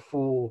to be a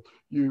fool,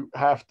 you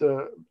have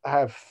to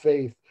have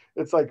faith.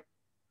 It's like,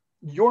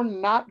 you're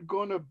not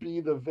going to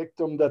be the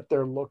victim that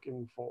they're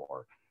looking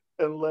for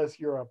unless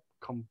you're a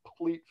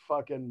complete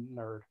fucking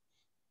nerd.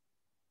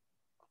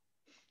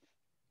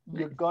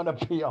 You're gonna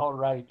be all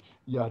right,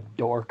 you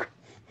dork.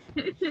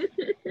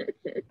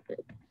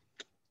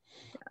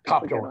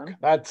 Pop dork.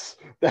 That's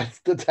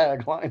the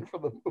tagline for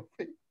the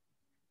movie.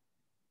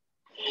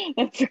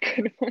 That's a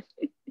good one.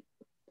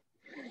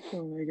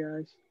 Oh my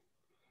gosh.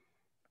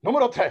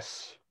 Numero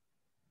tres.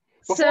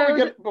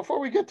 Before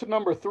we get to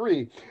number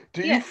 3,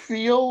 do you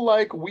feel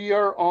like we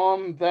are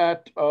on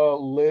that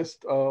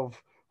list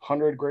of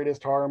 100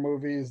 greatest horror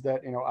movies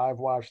that I've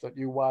watched, that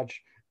you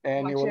watch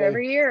annually? Watch it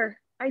every year.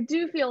 I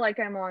do feel like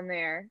I'm on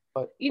there.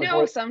 But You like know,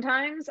 what?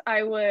 sometimes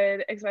I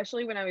would,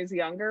 especially when I was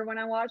younger when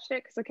I watched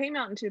it, because it came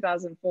out in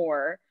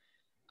 2004.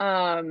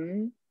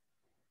 Um,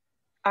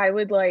 I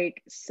would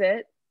like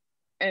sit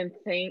and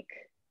think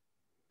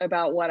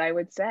about what I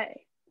would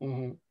say.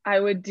 Mm-hmm. I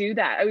would do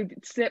that. I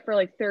would sit for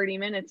like 30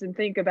 minutes and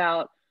think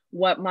about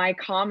what my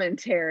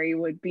commentary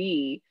would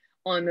be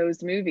on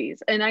those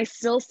movies. And I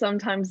still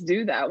sometimes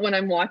do that when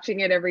I'm watching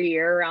it every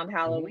year around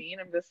Halloween.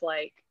 I'm just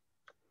like,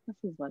 this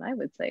is what I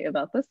would say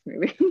about this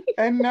movie.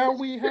 And now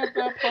we have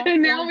that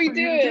And now platform we for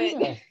do you to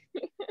do it.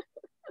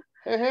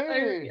 that. Hey, I,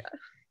 hey.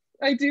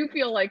 I do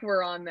feel like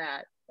we're on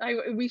that.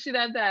 We should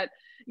have that.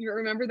 You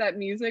remember that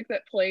music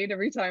that played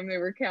every time they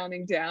were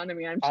counting down? I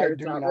mean, I'm I sure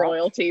it's do not not.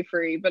 royalty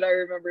free, but I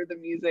remember the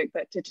music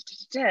that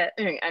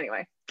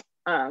anyway,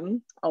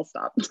 I'll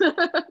stop. You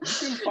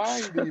can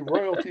find the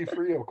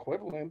royalty-free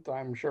equivalent,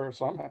 I'm sure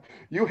somehow.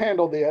 You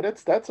handle the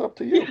edits, that's up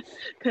to you.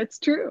 That's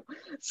true.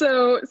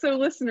 So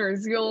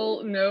listeners,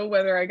 you'll know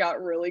whether I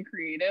got really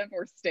creative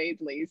or stayed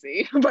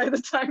lazy by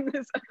the time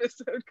this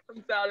episode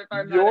comes out if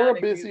I'm not You're a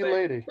adding busy music.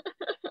 lady.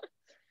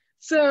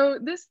 So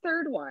this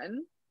third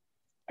one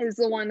is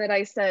the one that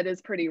I said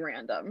is pretty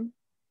random.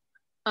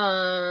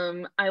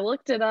 I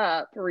looked it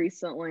up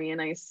recently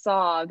and I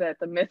saw that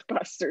the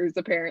Mythbusters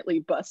apparently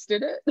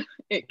busted it.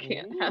 It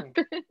can't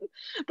happen.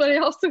 But I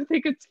also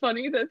think it's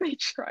funny that they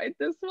tried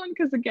this one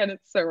because, again,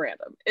 it's so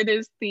random. It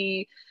is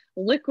the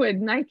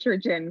liquid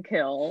nitrogen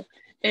kill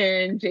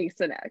in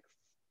Jason X.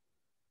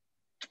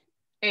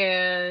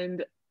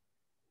 And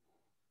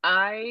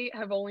I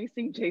have only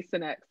seen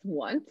Jason X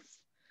once,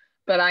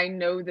 but I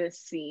know this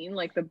scene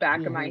like the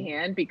back of my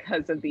hand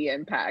because of the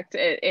impact.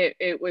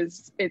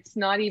 It's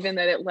not even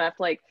that it left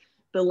like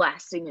the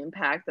lasting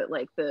impact that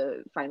like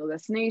the Final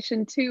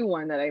Destination 2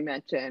 one that I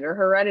mentioned or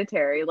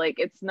Hereditary. Like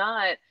it's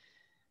not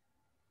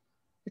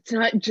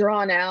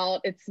drawn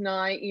out. It's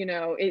not,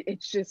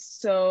 it's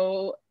just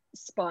so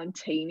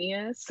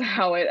spontaneous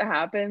how it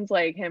happens,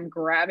 like him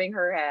grabbing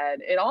her head.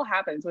 It all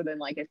happens within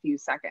like a few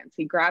seconds.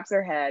 He grabs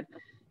her head,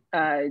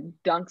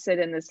 dunks it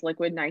in this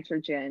liquid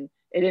nitrogen.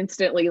 It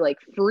instantly like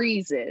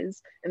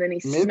freezes, and then he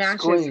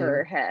smashes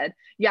her head.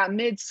 Yeah,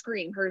 mid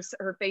scream, her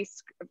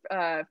face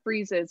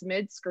freezes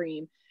mid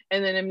scream,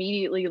 and then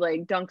immediately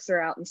like dunks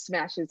her out and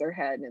smashes her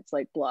head, and it's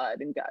like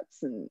blood and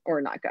guts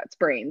or not guts,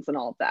 brains and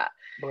all of that.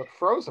 But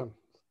frozen.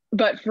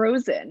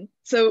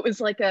 So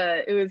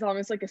it was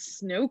almost like a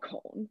snow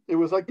cone. It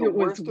was like the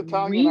worst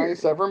Italian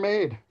ice ever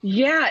made.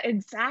 Yeah,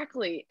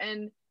 exactly.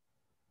 And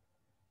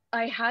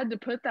I had to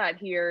put that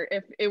here.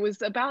 If it was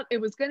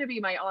going to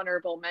be my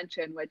honorable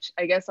mention, which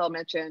I guess I'll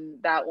mention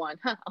that one.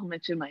 I'll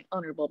mention my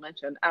honorable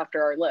mention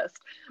after our list.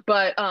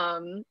 But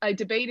I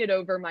debated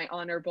over my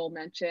honorable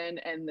mention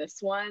and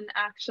this one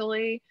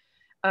actually,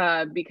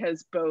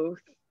 because both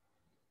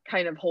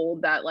kind of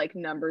hold that like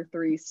number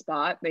 3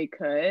 spot. They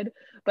could,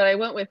 but I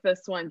went with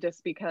this one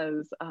just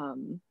because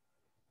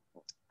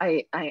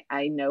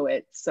I know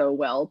it so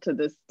well to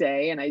this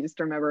day. And I just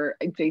remember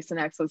Jason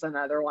X was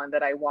another one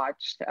that I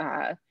watched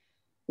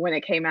when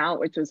it came out,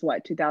 which was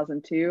what,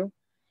 2002?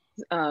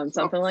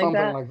 Something like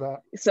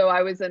that. So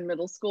I was in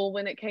middle school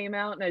when it came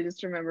out, and I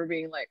just remember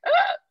being like,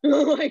 ah!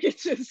 Like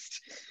it's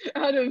just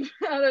out of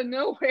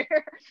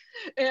nowhere.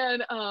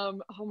 And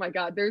oh my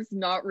God, there's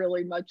not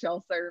really much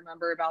else I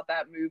remember about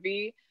that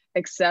movie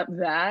except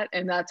that.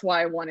 And that's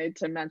why I wanted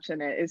to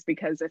mention it, is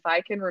because if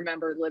I can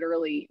remember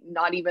literally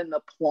not even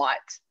the plot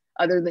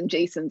other than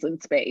Jason's in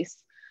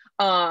space,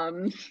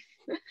 right?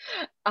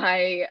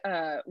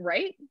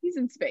 He's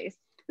in space.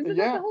 Isn't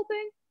that the whole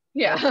thing?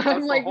 Yeah,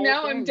 I'm like,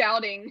 now I'm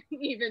doubting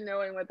even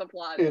knowing what the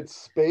plot is. It's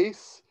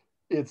space,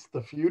 it's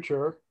the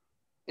future,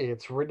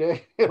 it's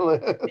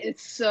ridiculous.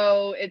 It's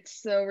so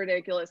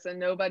ridiculous, and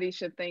nobody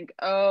should think,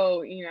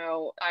 oh,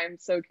 I'm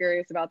so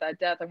curious about that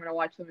death, I'm going to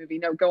watch the movie.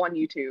 No, go on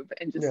YouTube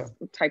and just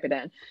type it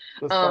in.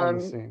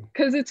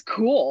 Because it's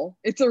cool.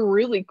 It's a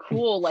really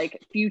cool,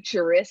 like,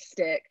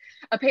 futuristic.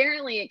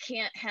 Apparently it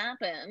can't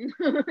happen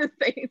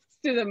thanks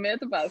to the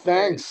Mythbusters.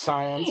 Thanks,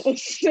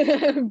 science.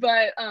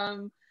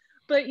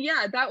 But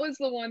yeah, that was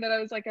the one that I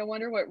was like, I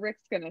wonder what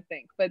Rick's gonna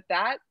think. But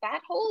that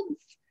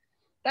holds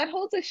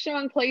a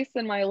strong place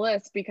in my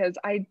list, because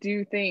I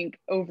do think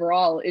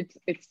overall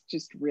it's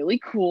just really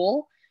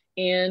cool,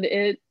 and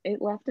it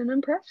left an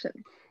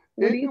impression.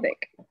 What do you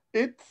think?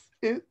 It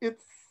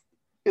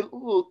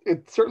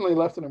certainly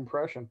left an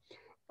impression.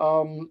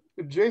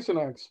 Jason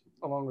X,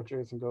 along with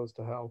Jason Goes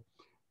to Hell,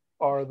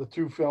 are the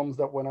 2 films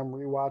that when I'm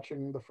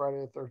rewatching the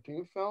Friday the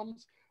 13th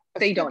films,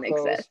 they don't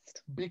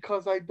exist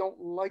because I don't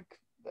like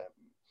them.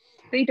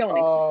 They don't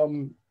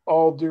exist.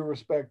 All due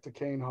respect to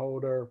Kane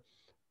Hodder,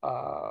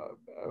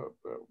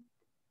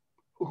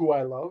 who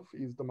I love.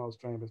 He's the most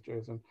famous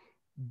Jason.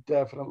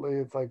 Definitely.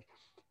 It's like,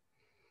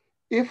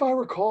 if I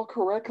recall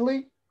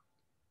correctly,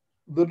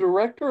 the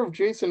director of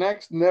Jason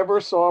X never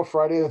saw a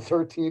Friday the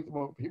 13th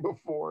movie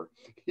before.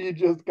 He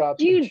just got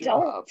the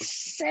job. Don't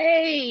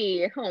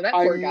say. Oh, that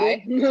poor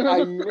guy.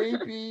 I may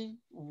be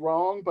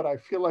wrong, but I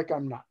feel like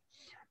I'm not.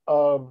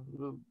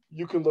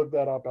 You can look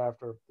that up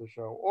after the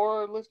show,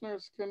 or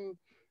listeners can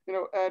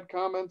add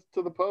comments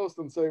to the post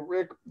and say,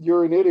 Rick,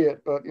 you're an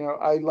idiot. But,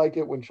 I like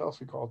it when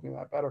Chelsea calls me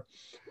that better.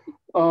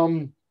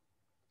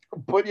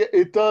 But yeah,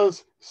 it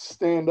does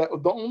stand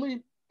out. The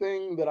only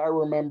thing that I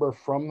remember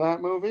from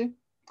that movie,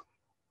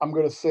 I'm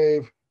going to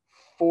save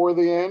for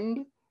the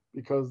end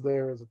because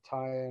there is a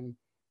tie-in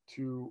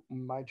to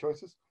my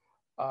choices.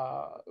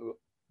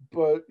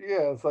 But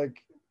yeah, it's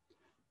like,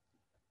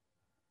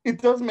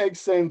 it does make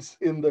sense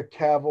in the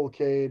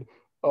cavalcade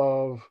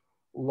of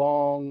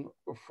long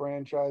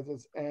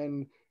franchises.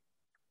 And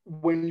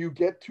when you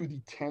get to the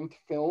 10th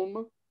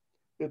film,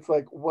 it's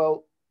like,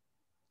 well,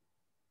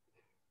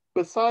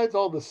 besides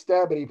all the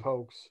stabby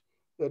pokes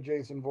that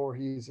Jason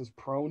Voorhees is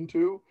prone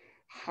to,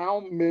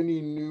 how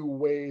many new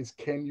ways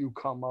can you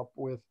come up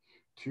with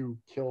to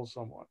kill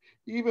someone?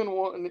 Even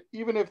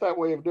if that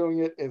way of doing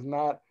it is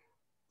not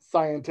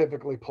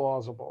scientifically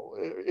plausible,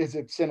 is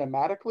it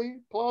cinematically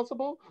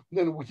plausible?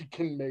 Then we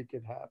can make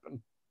it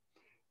happen.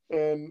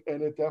 And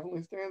it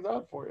definitely stands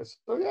out for you.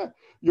 So yeah,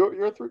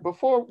 your three.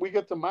 Before we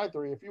get to my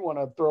three, if you want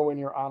to throw in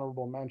your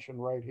honorable mention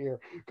right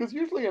here, because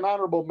usually an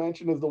honorable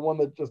mention is the one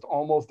that just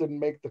almost didn't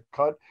make the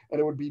cut,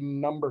 and it would be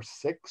number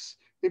 6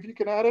 if you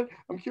can add it.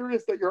 I'm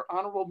curious that your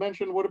honorable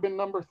mention would have been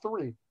number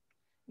 3.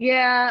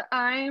 Yeah,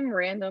 I'm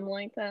random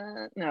like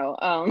that. No,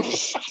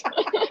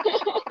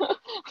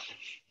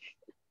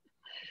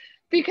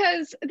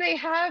 because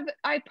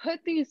I put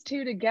these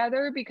two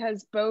together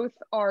because both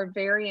are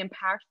very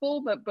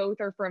impactful, but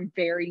both are from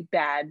very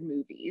bad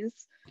movies.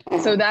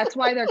 So that's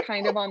why they're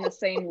kind of on the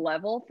same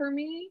level for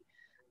me.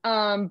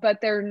 But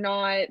they're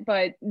not,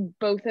 but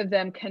both of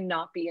them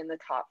cannot be in the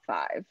top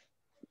 5,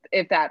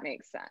 if that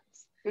makes sense.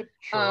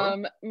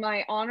 Sure.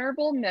 My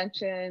honorable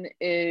mention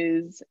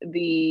is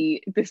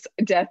this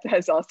death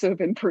has also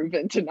been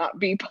proven to not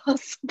be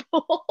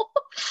possible,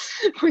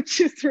 which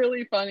is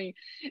really funny,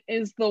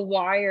 is the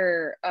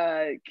Wire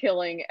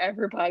killing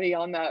everybody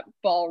on that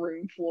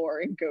ballroom floor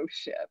in Ghost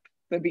Ship,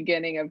 the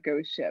beginning of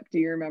Ghost Ship. Do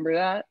you remember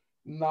that?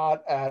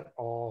 Not at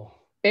all.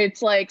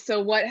 It's like, so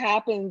what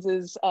happens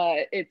is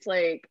it's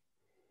like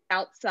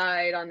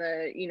outside on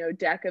the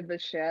deck of the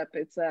ship.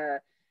 It's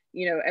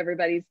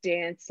everybody's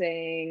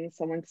dancing,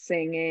 someone's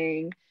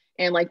singing,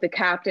 and like the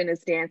captain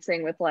is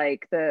dancing with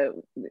like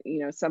the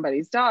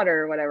somebody's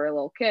daughter or whatever, a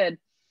little kid.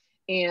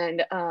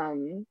 And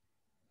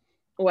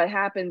what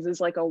happens is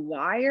like a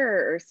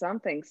wire or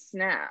something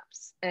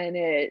snaps and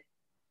it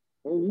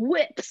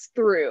whips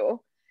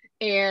through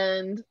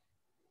and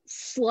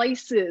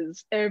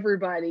slices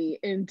everybody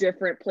in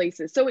different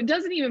places. So it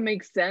doesn't even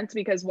make sense,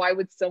 because why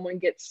would someone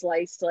get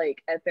sliced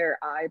like at their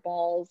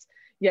eyeballs,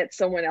 yet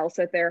someone else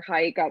at their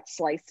height got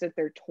sliced at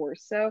their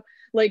torso?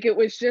 Like, it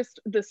was just,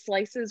 the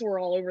slices were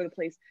all over the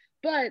place.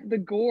 But the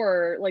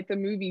gore, like the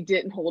movie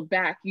didn't hold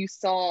back. You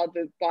saw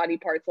the body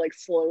parts like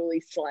slowly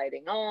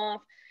sliding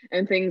off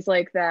and things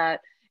like that.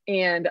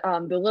 And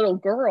the little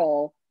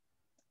girl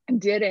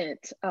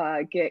didn't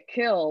get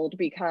killed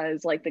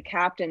because like the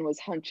captain was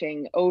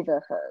hunching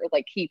over her,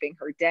 like keeping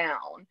her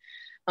down,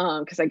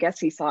 because I guess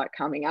he saw it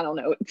coming. I don't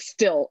know.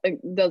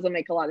 It doesn't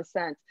make a lot of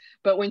sense.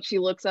 But when she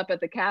looks up at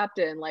the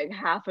captain, like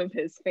half of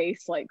his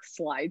face like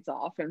slides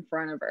off in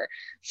front of her.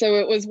 So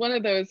it was one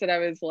of those that I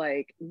was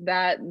like,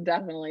 that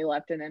definitely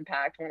left an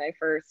impact when I've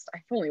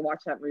only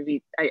watched that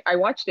movie. I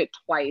watched it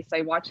twice.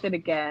 I watched it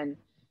again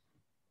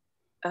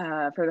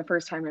for the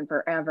first time in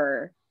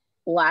forever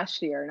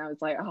last year, and I was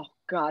like, oh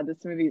god,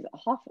 this movie is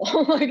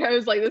awful. Like, I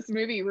was like, this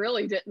movie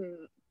really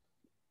didn't,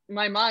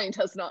 my mind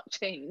has not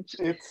changed.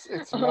 It's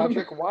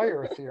magic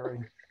wire theory,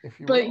 if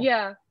you but will.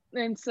 Yeah,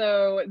 and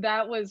so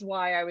that was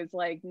why I was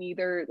like,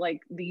 neither,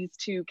 like, these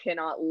two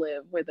cannot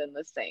live within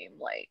the same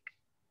like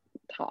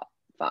top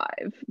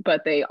 5,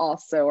 but they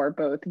also are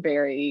both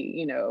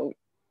very,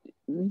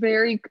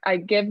 I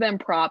give them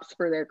props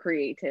for their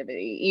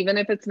creativity. Even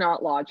if it's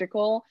not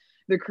logical,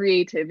 the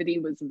creativity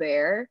was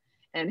there.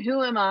 And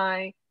who am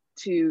I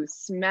to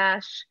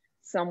smash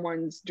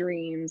someone's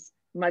dreams,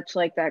 much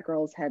like that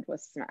girl's head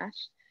was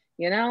smashed,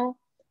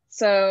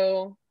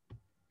 So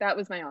that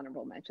was my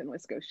honorable mention,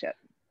 was Ghost Ship.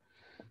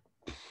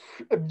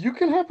 You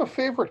can have a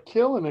favorite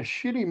kill in a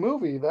shitty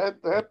movie.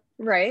 That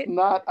right,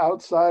 not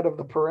outside of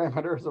the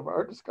parameters of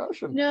our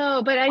discussion.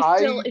 No, but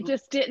it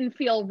just didn't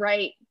feel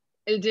right.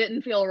 It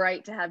didn't feel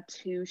right to have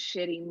 2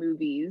 shitty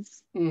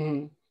movies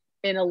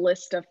in a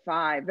list of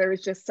 5. There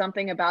was just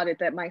something about it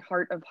that my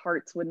heart of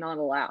hearts would not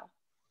allow.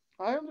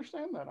 I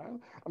understand that.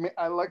 I mean,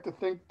 I like to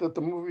think that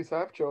the movies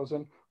I've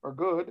chosen are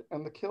good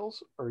and the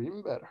kills are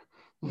even better.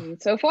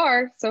 So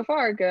far,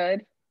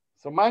 good.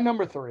 So my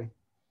number 3,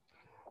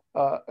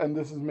 and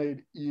this is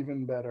made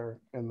even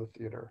better in the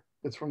theater.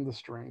 It's from The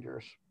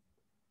Strangers.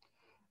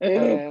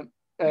 And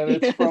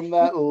it's from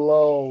that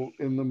lull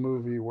in the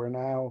movie where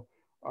now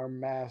our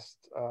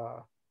masked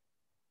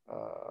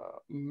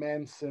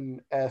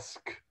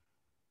Manson-esque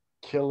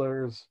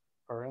killers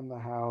are in the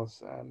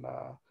house, and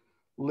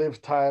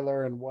Liv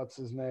Tyler and what's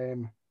his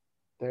name,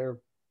 they're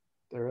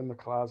in the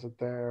closet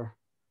there.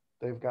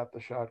 They've got the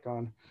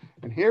shotgun,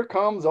 and here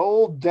comes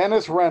old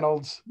Dennis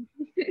Reynolds,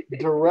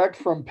 direct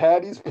from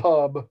Patty's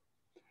Pub,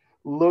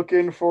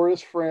 looking for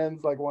his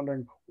friends, like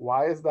wondering,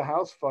 why is the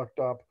house fucked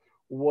up?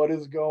 What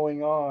is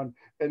going on?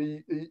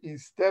 And he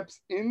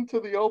steps into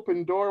the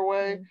open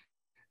doorway,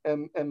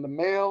 and the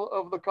male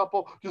of the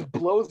couple just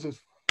blows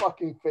his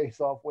fucking face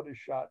off with his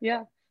shotgun.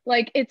 Yeah.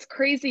 Like, it's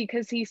crazy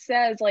because he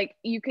says, like,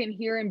 you can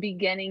hear him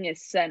beginning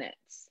his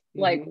sentence.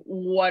 Like,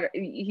 what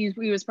he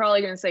was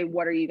probably going to say,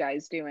 what are you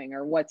guys doing,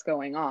 or what's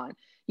going on?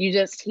 You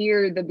just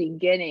hear the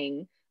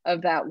beginning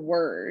of that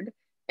word,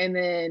 and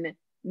then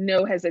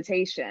no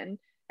hesitation.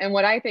 And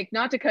what I think,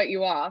 not to cut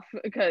you off,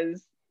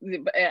 because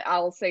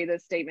I'll say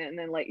this statement and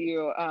then let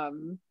you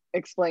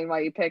explain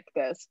why you picked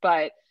this.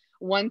 But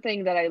one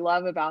thing that I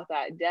love about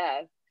that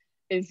death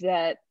is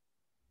that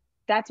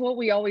that's what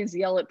we always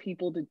yell at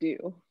people to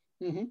do,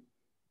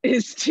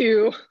 is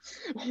to,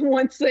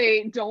 once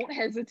they don't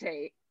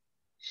hesitate,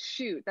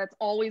 shoot. That's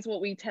always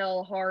what we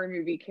tell horror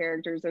movie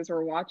characters as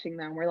we're watching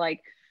them. We're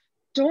like,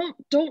 don't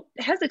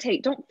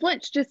hesitate, don't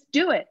flinch, just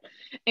do it.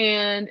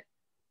 And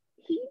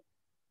he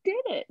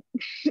did it.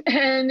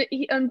 And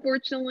he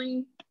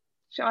unfortunately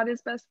shot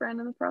his best friend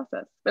in the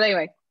process. But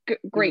anyway,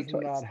 great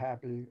choice. Not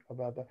happy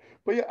about that.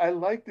 But yeah, I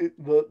liked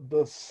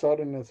the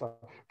suddenness of,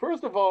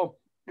 first of all,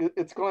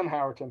 it's Glenn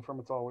Howerton from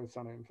It's Always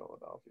Sunny in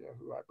Philadelphia,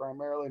 who I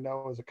primarily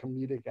know as a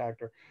comedic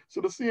actor.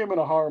 So to see him in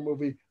a horror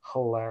movie,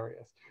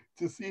 hilarious.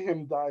 To see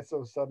him die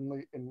so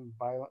suddenly and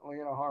violently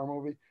in a horror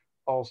movie,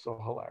 also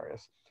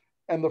hilarious.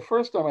 And the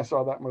first time I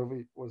saw that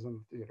movie was in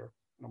the theater.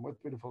 And I'm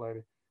with Beautiful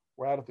Lady.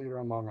 We're at a theater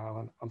on Long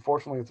Island.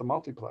 Unfortunately, it's a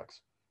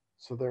multiplex.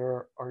 So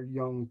there are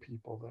young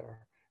people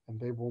there, and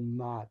they will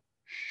not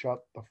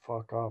shut the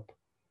fuck up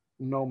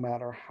no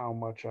matter how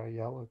much I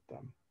yell at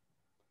them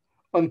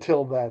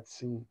until that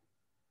scene.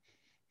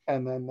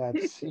 And then that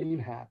scene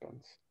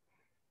happens.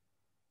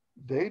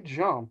 They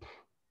jump.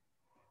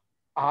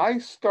 I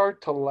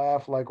start to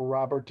laugh like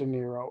Robert De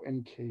Niro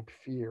in Cape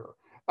Fear.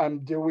 I'm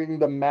doing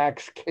the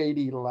Max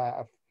Cady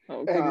laugh.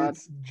 Oh, and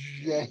it's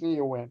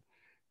genuine.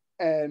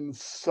 And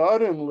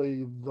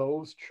suddenly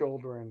those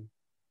children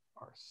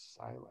are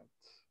silent.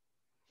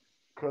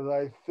 Because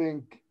I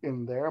think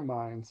in their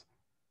minds,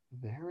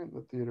 they're in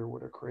the theater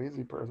with a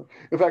crazy person.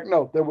 In fact,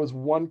 no, there was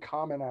one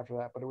comment after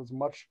that, but it was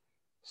much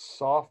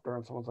softer.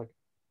 And someone's like,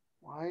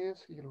 why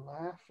is he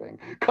laughing?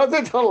 Because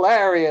it's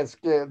hilarious,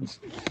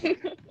 kids.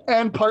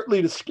 And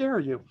partly to scare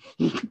you.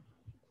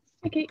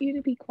 To get you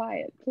to be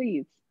quiet,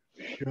 please.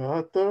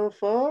 Shut the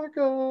fuck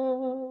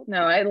up.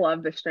 No, I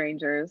love The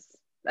Strangers.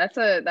 That's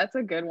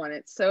a good one.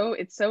 It's so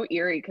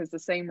eerie because the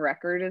same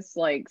record is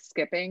like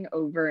skipping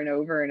over and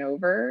over and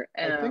over.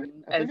 I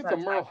think it's a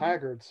Merle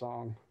Haggard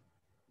song.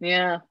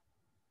 Yeah.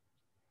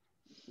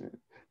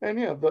 And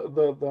yeah,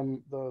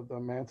 the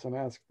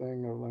Manson-esque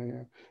thing of like,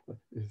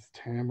 is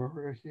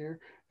Tamara here?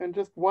 And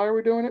just, why are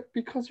we doing it?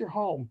 Because you're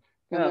home.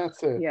 And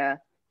that's it. Yeah.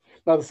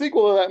 Now the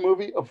sequel to that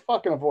movie,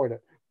 fucking avoid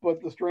it.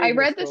 But The Stranger, I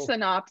read the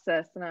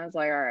synopsis and I was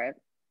like, all right.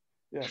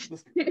 Yeah, the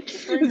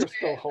Stranger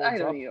still holds up. I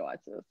don't need to watch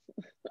this.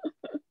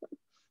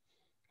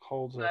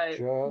 Holds up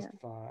just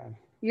fine.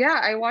 Yeah,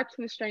 I watched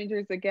The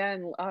Strangers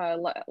again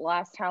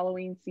last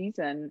Halloween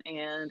season,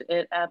 and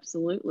it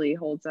absolutely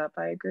holds up.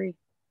 I agree.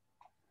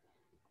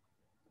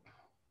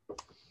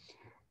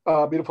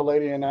 Beautiful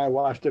Lady and I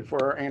watched it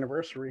for our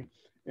anniversary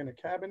in a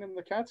cabin in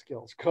the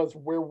Catskills because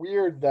we're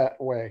weird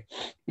that way.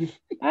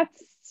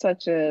 That's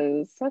such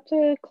a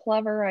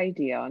clever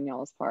idea on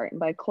y'all's part, and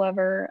by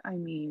clever I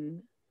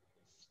mean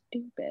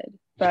stupid.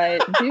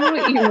 But do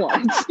what you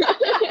want.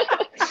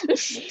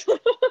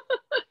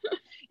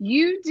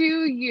 You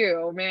do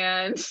you,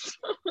 man.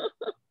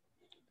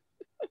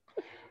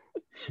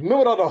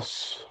 Número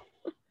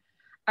 2.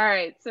 All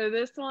right, so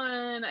this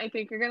one I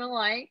think you're gonna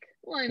like.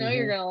 Well, I know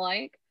you're gonna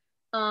like.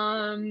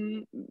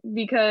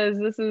 Because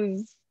this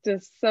is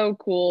just so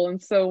cool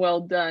and so well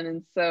done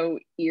and so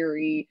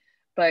eerie.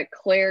 But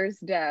Claire's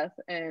death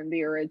in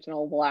the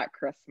original Black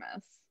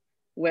Christmas,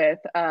 with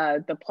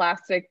the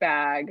plastic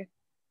bag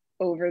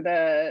over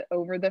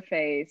the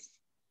face,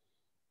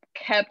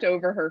 kept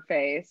over her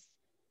face,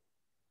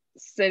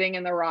 sitting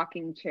in the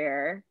rocking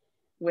chair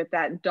with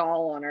that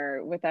doll on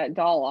her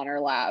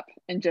lap,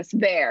 and just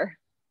there,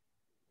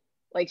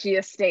 like she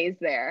just stays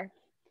there.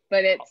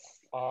 But it's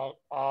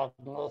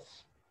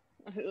Agnes.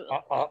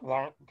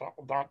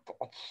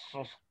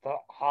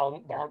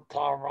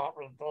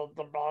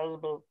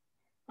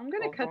 I'm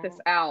gonna cut this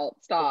out.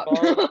 Stop.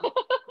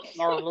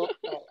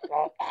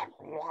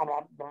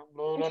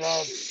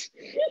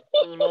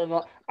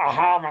 I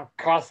haven't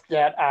cussed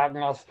yet,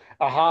 Agnes.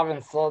 I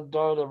haven't said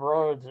dirty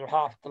words. You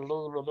have to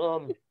leave it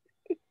in.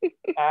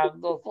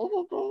 Agnes,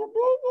 because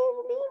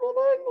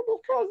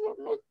it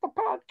makes the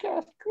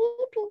podcast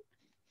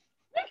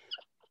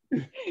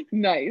creepy.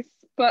 Nice.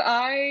 But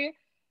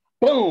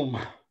boom,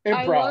 improv.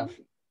 I love,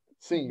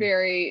 scene.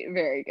 Very,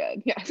 very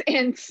good. Yes,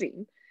 and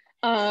scene.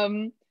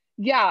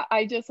 Yeah,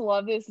 I just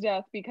love this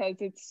death because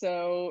it's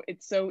so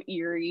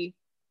eerie.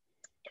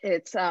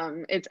 It's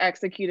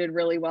executed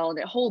really well and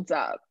it holds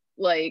up.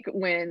 Like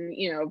when,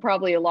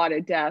 probably a lot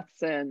of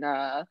deaths in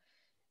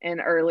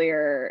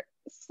earlier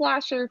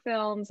slasher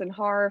films and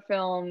horror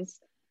films,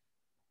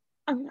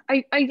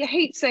 I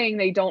hate saying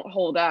they don't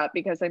hold up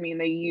because I mean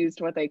they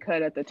used what they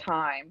could at the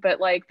time, but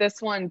like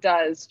this one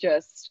does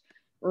just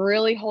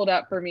really hold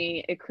up for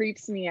me. It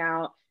creeps me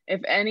out.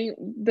 If any,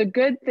 the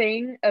good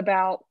thing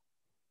about,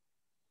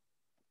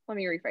 let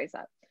me rephrase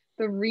that.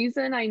 The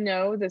reason I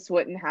know this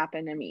wouldn't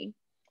happen to me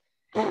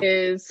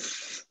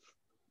is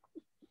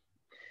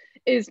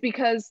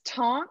because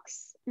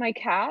Tonks, my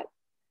cat,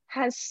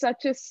 has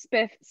such a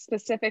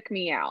specific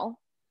meow.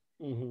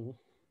 Mm-hmm.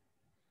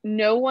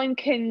 No one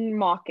can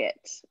mock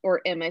it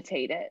or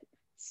imitate it.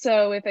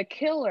 So if a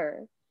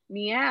killer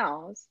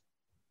meows,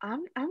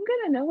 I'm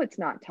gonna know it's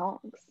not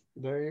Tonks.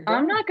 There you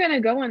I'm go. not gonna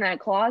go in that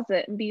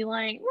closet and be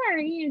like, "What are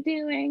you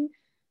doing?"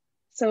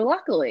 So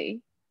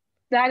luckily,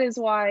 that is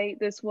why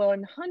this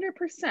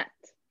 100%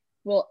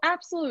 will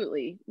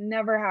absolutely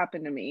never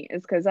happen to me,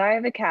 is because I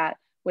have a cat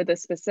with a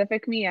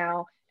specific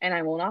meow and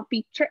I will not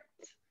be tricked.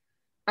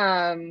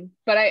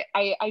 But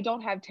I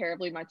don't have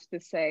terribly much to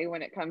say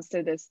when it comes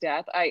to this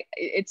death.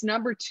 It's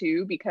number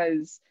two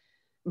because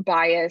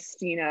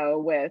biased, you know,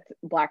 with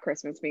Black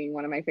Christmas being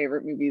one of my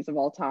favorite movies of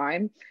all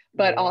time,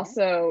 but Yeah.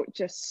 also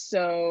just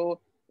so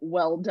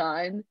well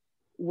done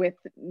with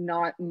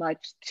not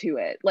much to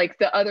it. Like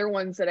the other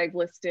ones that I've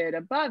listed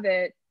above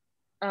it,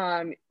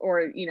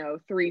 or you know,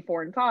 3,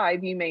 4, and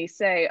 5, you may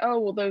say, oh,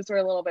 well, those are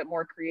a little bit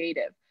more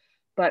creative.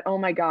 But oh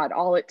my God,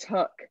 all it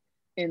took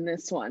in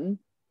this one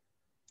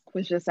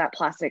was just that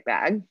plastic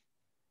bag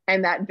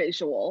and that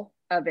visual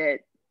of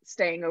it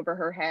staying over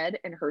her head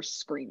and her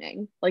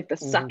screaming, like the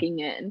Mm-hmm. sucking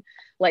in,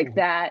 like Mm-hmm.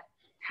 that.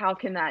 How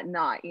can that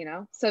not, you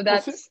know? So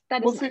Well, see,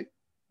 that well, is see,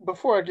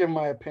 before I give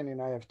my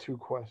opinion, I have two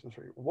questions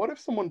for you. What if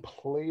someone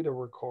played a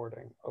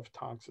recording of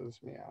Tonks's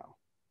meow?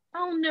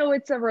 oh no,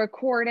 it's a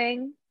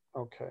recording.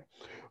 Okay.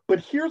 But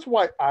here's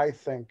why I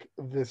think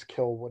this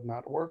kill would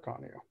not work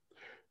on you.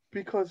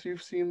 Because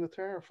you've seen the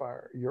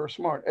Terrifier. You're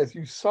smart. As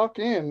you suck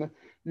in,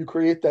 you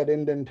create that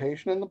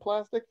indentation in the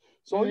plastic.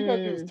 So all you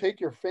gotta do is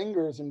take your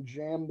fingers and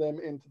jam them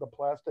into the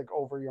plastic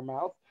over your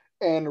mouth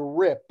and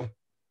rip.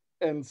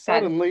 And That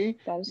suddenly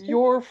that is true.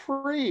 you're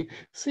free.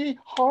 See,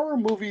 horror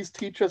movies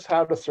teach us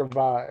how to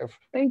survive,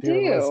 They dear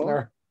do.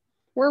 listener.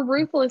 We're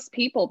ruthless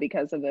people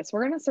because of this.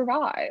 We're gonna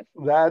survive.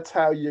 That's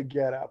how you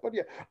get out. But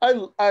yeah,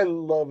 I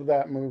love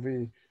that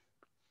movie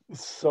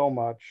so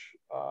much.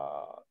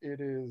 It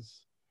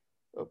is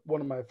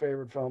one of my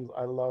favorite films.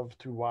 I love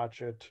to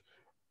watch it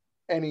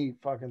any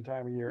fucking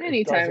time of year.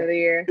 Any time of the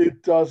year.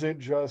 It doesn't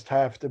just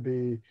have to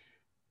be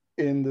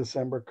in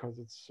December because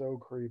it's so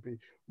creepy.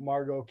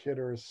 Margot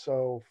Kidder is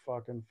so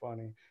fucking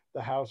funny.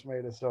 The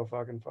housemaid is so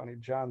fucking funny.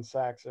 John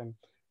Saxon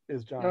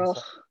is John Oh,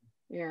 Saxon.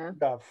 yeah.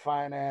 Got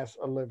fine ass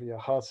Olivia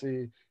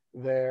Hussey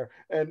there,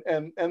 and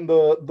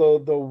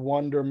the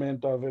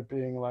wonderment of it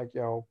being like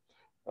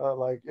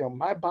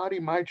my body,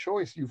 my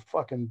choice. You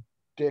fucking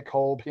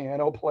dickhole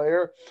piano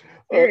player.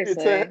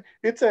 Seriously.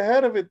 It's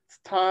ahead of its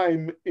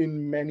time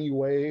in many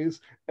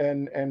ways,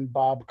 and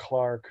Bob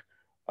Clark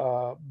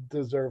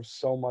deserves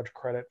so much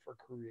credit for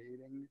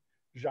creating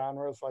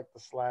genres like the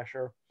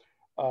slasher.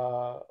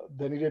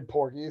 Then he did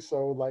Porky,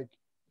 so like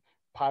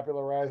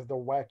popularized the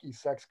wacky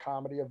sex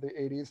comedy of the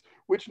 80s,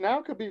 which now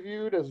could be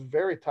viewed as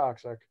very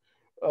toxic.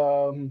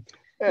 Um,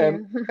 Yeah.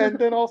 and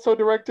then also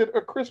directed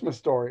A Christmas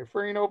Story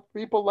for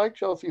people like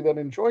Chelsea that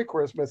enjoy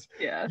Christmas.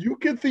 Yeah. You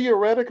could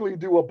theoretically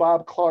do a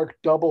Bob Clark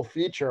double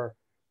feature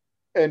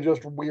and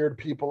just weird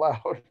people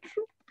out.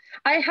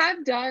 I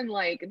have done,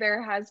 like,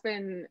 there has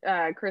been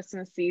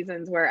Christmas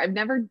seasons where I've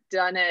never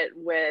done it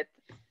with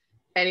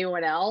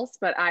anyone else,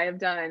 but I have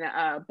done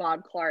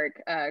Bob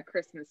Clark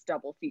Christmas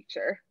double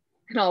feature.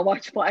 And I'll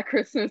watch Black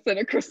Christmas and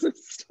A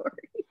Christmas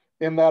Story.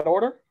 In that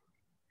order?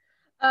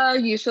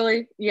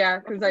 Usually, yeah,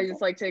 because I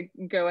just like to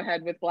go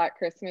ahead with Black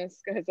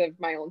Christmas because of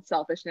my own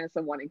selfishness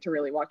of wanting to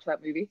really watch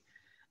that movie.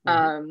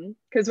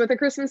 Because with A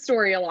Christmas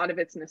Story, a lot of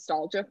it's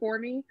nostalgia for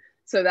me.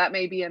 So that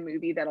may be a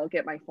movie that'll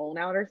get my phone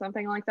out or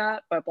something like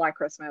that. But Black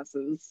Christmas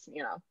is,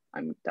 you know,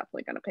 I'm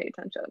definitely going to pay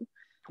attention.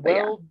 But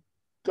Well,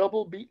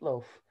 double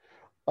meatloaf.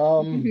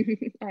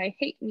 I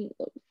hate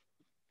meatloaf.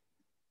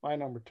 My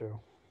number two.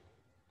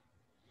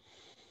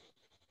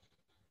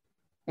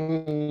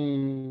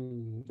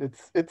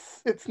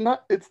 It's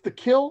not it's the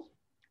kill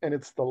and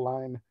it's the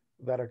line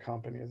that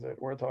accompanies it.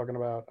 We're talking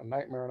about A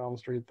Nightmare on Elm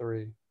Street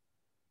 3,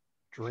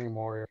 Dream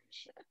Warriors.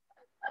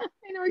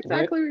 I know When,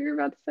 exactly what you're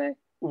about to say.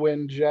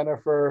 when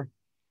Jennifer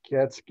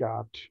gets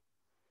got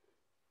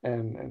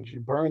and she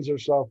burns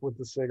herself with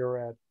the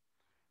cigarette,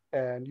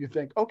 and you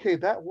think, okay,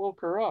 that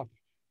woke her up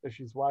as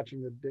she's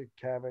watching the Dick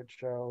Cavett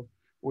show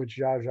with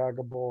Zsa Zsa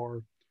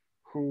Gabor,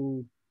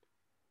 who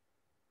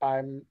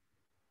I'm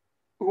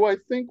who I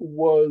think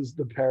was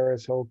the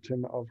Paris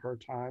Hilton of her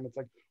time. It's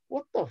like,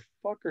 what the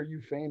fuck are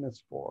you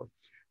famous for?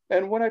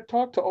 And when I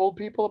talk to old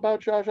people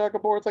about Zsa Zsa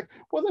Gabor, it's like,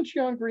 wasn't she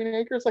on Green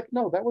Acres? Like,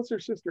 no, that was her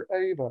sister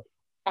Ava.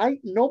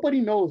 Nobody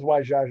knows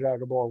why Zsa Zsa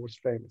Gabor was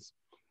famous.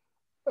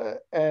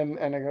 And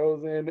it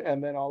goes in,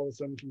 and then all of a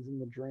sudden she's in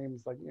the dream.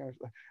 It's like,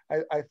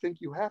 I think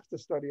you have to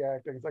study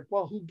acting. It's like,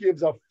 well, who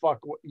gives a fuck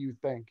what you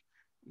think?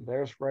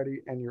 There's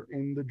Freddie, and you're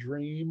in the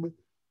dream.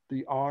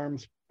 the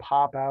arms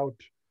pop out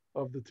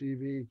of the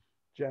TV.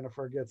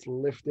 Jennifer gets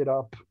lifted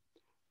up.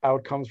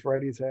 Out comes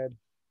Freddy's head.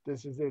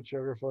 This is it,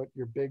 Sugarfoot.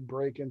 Your big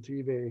break in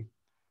TV.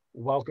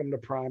 Welcome to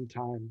prime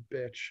time,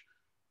 bitch.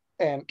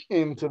 And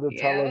into the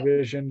Yeah.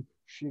 television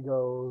she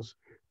goes,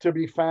 to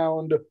be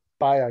found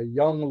by a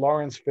young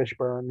Lawrence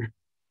Fishburne.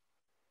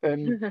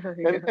 And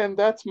Yeah. and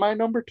that's my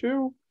number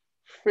two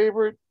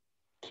favorite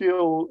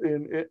kill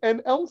in,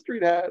 and Elm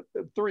Street had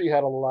three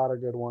had a lot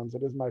of good ones.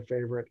 It is my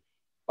favorite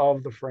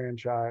of the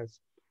franchise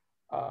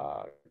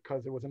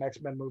because it was an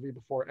X-Men movie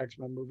before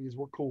X-Men movies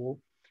were cool,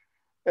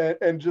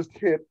 and just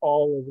hit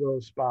all of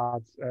those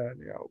spots.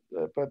 And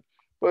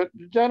but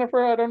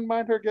Jennifer, I don't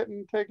mind her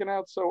getting taken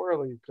out so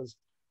early because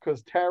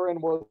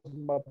Taryn was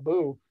my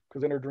boo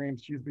because in her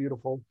dreams she's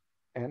beautiful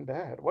and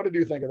bad. What did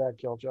you think of that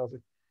kill,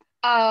 Chelsea?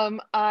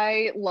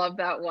 I love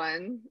that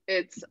one.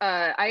 It's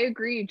I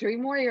agree.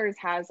 Dream Warriors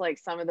has like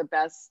some of the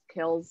best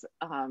kills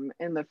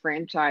in the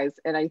franchise,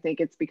 and I think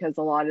it's because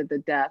a lot of the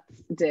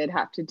deaths did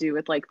have to do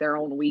with like their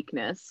own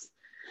weakness.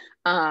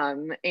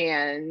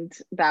 And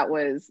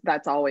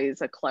that's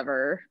always a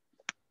clever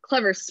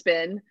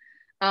spin.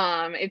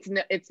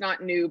 It's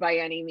not new by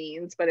any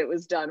means, but it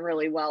was done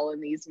really well in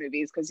these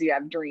movies because you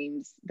have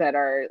dreams that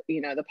are,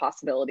 the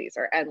possibilities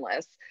are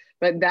endless.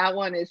 But that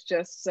one is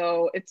just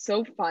it's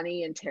so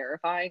funny and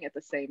terrifying at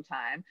the same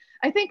time.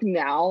 I think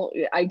now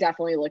I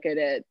definitely look at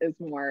it as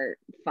more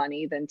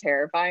funny than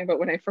terrifying. But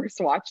when I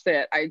first watched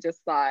it, I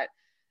just thought,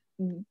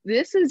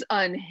 this is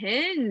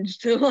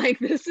unhinged. Like,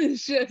 this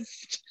is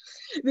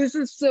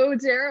so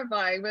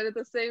terrifying. But at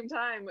the same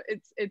time,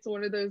 it's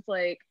one of those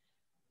like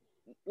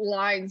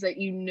lines that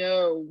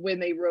when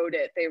they wrote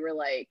it, they were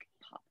like,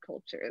 pop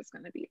culture is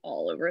going to be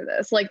all over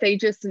this. Like,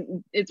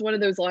 it's one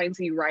of those lines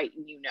you write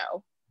and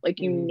like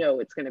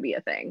it's going to be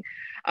a thing.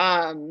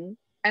 And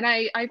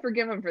I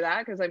forgive him for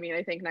that because I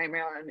think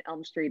Nightmare on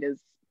Elm Street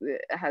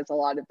has a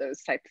lot of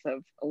those types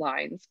of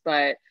lines,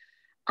 but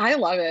I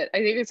love it. I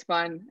think it's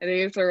fun. I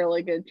think it's a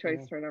really good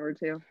choice for number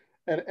two.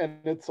 And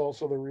it's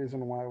also the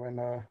reason why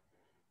when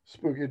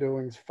Spooky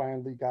Doings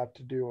finally got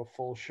to do a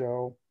full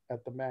show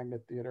at the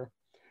Magnet Theater,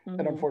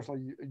 and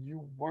unfortunately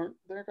you weren't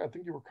there. I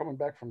think you were coming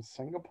back from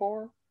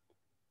Singapore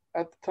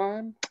at the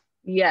time.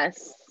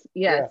 Yes,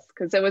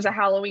 because it was a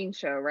Halloween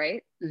show,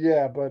 right?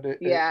 Yeah, but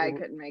I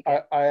couldn't make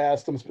it. I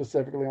asked them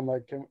specifically. I'm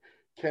like,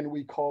 can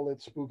we call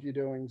it Spooky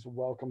Doings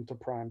Welcome to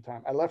Prime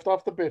Time? I left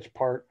off the bitch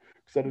part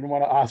because I didn't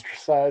want to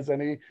ostracize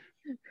any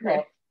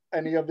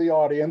of the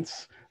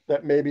audience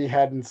that maybe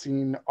hadn't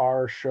seen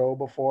our show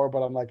before.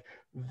 But I'm like,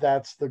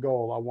 that's the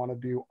goal. I want to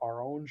do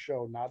our own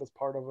show, not as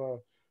part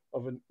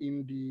of an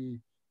indie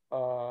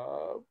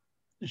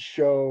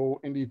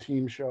indie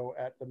team show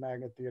at the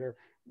Magnet Theater.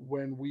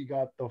 When we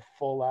got the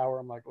full hour,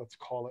 I'm like, let's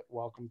call it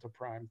Welcome to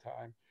Prime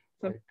Time.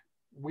 Like,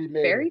 we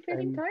made very it.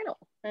 fitting title.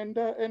 And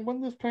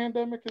when this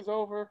pandemic is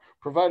over,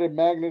 provided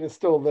Magnet is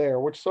still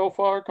there, which so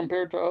far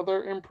compared to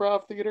other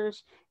improv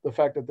theaters, the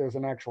fact that there's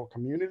an actual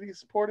community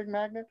supporting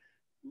Magnet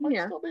might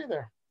still be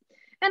there.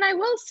 And I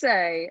will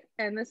say,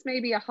 and this may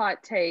be a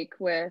hot take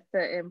with the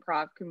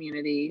improv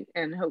community,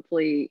 and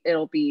hopefully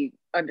it'll be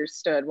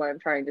understood what I'm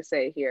trying to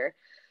say here.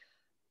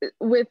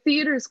 With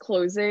theaters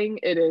closing,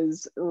 it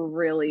is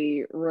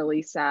really,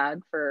 really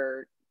sad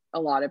for a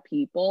lot of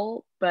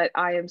people, but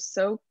I am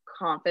so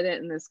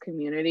confident in this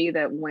community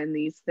that when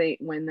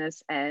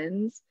this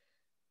ends,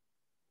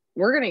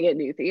 we're going to get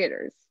new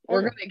theaters.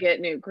 We're going to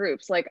get new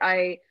groups. Like,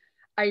 I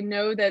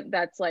know that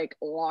that's like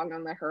long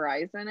on the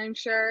horizon, I'm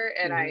sure.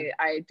 And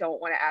I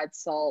don't want to add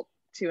salt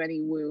to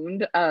any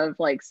wound of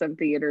like some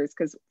theaters,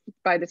 because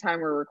by the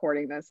time we're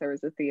recording this, there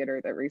was a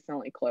theater that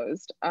recently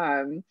closed.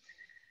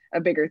 A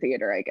bigger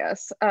theater, I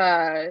guess.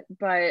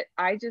 But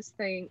I just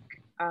think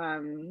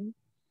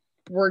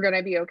we're going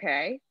to be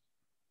okay.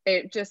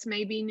 It just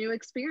may be new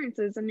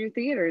experiences and new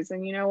theaters.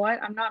 And you know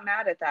what? I'm not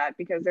mad at that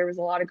because there was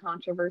a lot of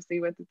controversy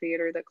with the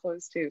theater that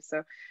closed too.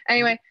 So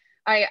anyway,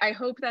 I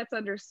hope that's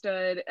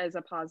understood as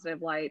a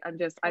positive light.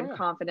 I'm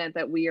confident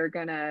that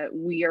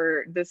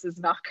this is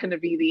not going to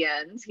be the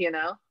end,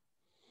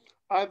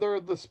 Either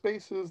the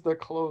spaces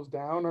that close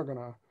down are going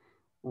to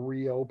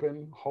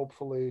reopen,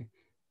 hopefully,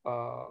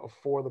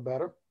 for the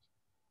better.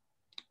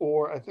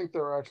 Or I think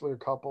there are actually a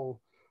couple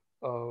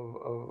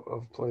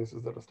of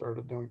places that have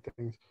started doing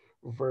things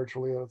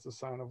virtually. That's a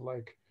sign of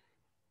like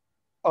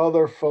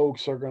other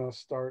folks are going to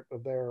start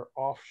their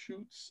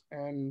offshoots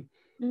and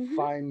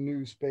find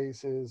new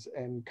spaces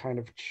and kind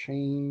of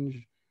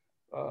change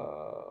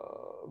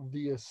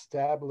the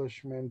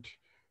establishment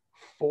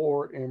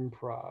for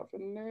improv.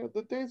 And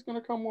the day's going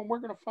to come when we're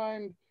going to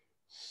find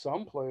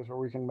some place where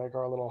we can make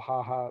our little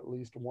haha at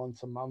least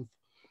once a month.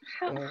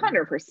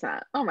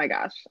 100%. Oh my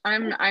gosh,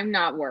 I'm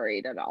not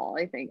worried at all.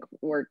 I think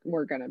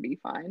we're gonna be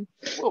fine.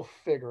 We'll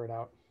figure it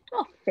out.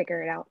 We'll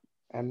figure it out.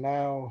 And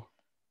now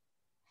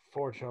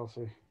for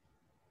Chelsea,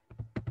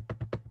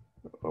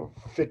 a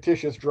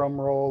fictitious drum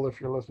roll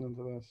if you're listening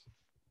to this.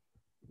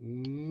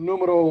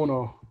 Numero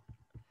uno.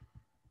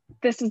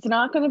 This is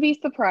not going to be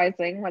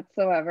surprising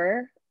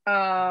whatsoever.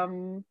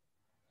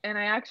 and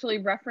I actually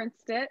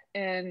referenced it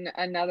in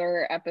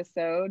another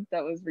episode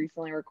that was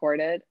recently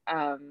recorded.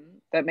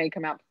 That may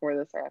come out before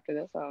this or after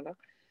this. I don't know.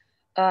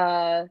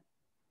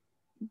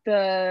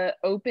 The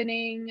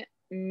opening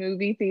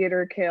movie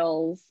theater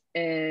kills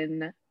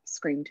in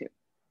Scream 2.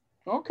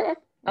 Okay.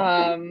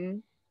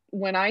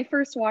 When I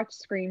first watched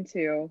Scream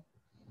 2,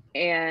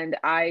 and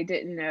I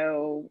didn't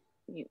know,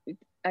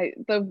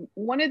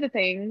 one of the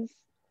things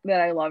that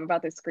I love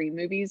about the Scream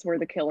movies were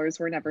the killers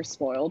were never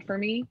spoiled for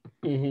me.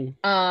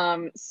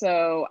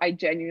 So I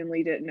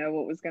genuinely didn't know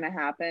what was going to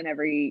happen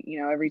every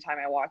time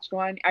I watched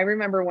one. I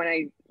remember when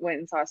I went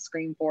and saw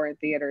Scream 4 in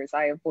theaters,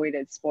 I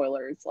avoided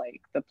spoilers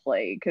like the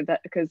plague,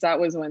 because that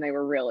was when they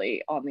were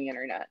really on the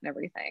internet and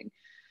everything.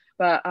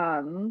 But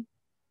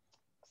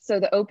so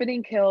the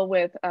opening kill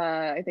with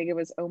I think it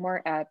was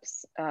Omar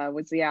Epps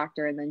was the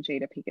actor, and then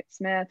Jada Pinkett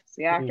Smith was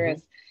the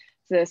actress.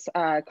 This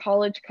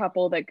college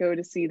couple that go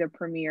to see the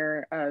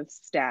premiere of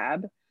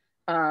Stab,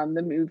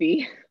 the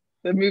movie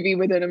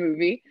within a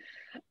movie.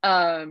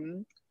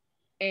 And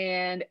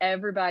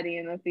everybody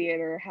in the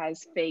theater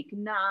has fake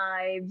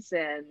knives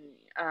and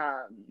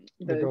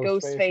the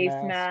ghost face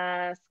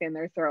mask, and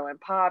they're throwing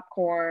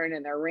popcorn,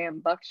 and they're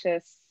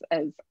rambunctious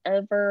as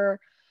ever.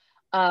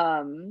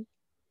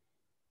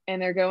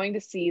 And they're going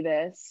to see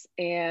this,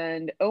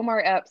 and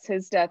Omar Epps,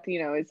 his death,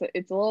 it's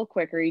a little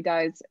quicker. He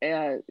dies,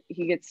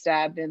 he gets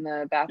stabbed in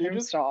the bathroom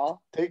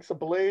stall. Takes a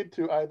blade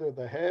to either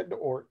the head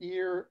or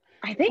ear.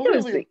 I think it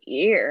was the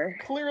ear.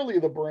 Clearly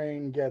the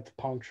brain gets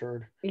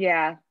punctured.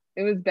 Yeah,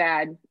 it was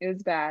bad. You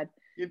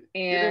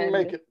didn't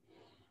make it.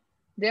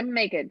 Didn't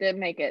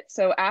make it.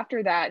 So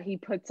after that, he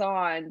puts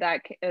on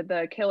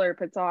the killer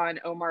puts on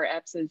Omar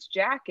Epps's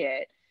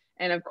jacket.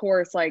 And of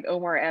course, like,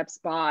 Omar Epps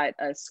bought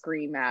a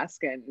Scream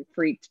mask and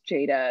freaked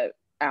Jada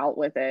out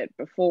with it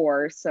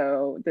before,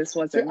 so this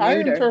wasn't new. I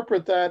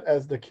interpret that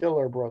as the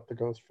killer brought the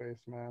ghost face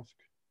mask.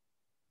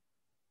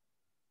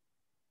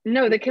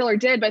 No, the killer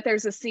did, but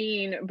there's a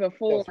scene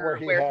before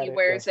where he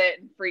wears it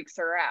and freaks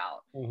her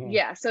out.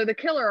 Yeah, so the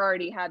killer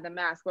already had the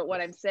mask, but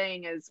what I'm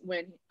saying is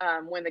when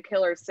the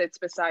killer sits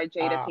beside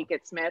Jada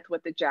Pinkett Smith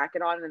with the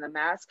jacket on and the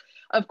mask,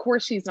 of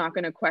course she's not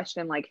going to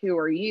question, like, who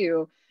are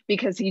you?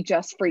 Because he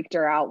just freaked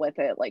her out with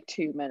it like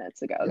 2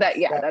 minutes ago.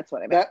 Yes, that's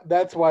what I meant.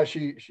 That's why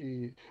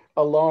she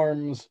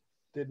alarms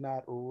did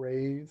not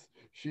raise.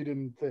 She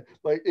didn't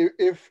like,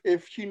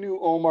 if she knew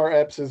Omar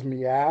Epps'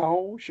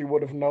 meow, she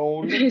would have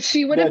known.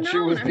 She would have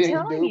known. I'm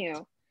telling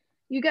you.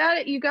 You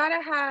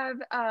gotta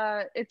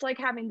have it's like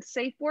having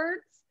safe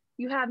words.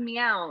 You have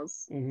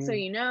meows, so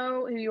you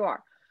know who you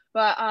are.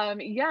 But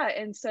yeah,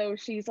 and so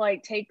she's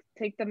like, take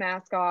the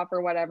mask off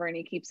or whatever, and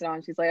he keeps it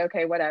on. She's like,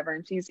 okay, whatever.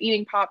 And she's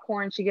eating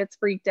popcorn. She gets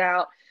freaked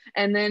out.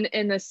 And then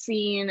in the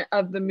scene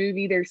of the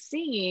movie they're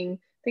seeing,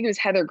 I think it was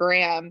Heather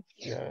Graham,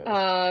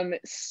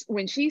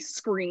 when she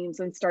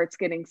screams and starts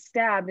getting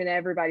stabbed and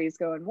everybody's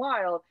going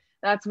wild,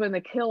 that's when the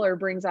killer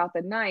brings out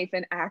the knife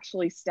and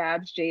actually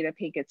stabs Jada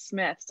Pinkett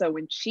Smith. So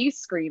when she's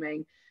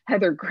screaming,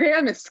 Heather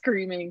Graham is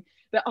screaming,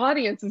 the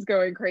audience is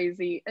going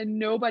crazy, and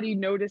nobody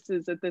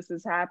notices that this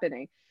is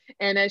happening.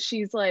 And as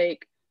she's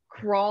like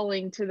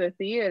crawling to the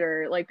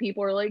theater, like,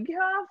 people are like, get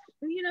off,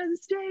 the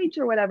stage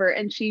or whatever.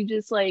 And she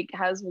just like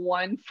has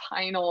one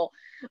final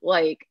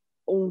like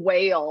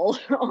wail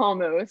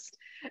almost,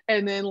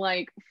 and then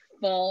like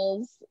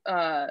falls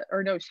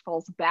she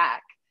falls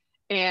back.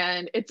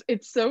 And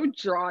it's so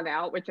drawn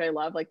out, which I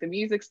love. Like, the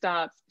music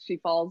stops, she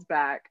falls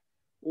back,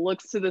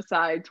 looks to the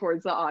side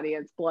towards the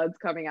audience, blood's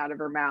coming out of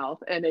her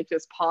mouth, and it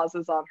just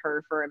pauses on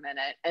her for a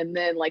minute, and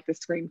then like the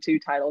Scream 2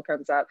 title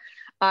comes up.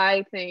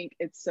 I think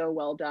it's so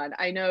well done.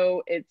 I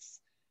know it's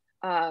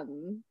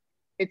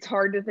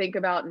hard to think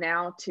about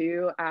now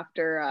too,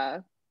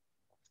 after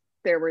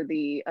there were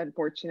the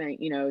unfortunate,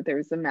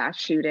 there's the mass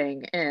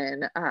shooting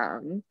in I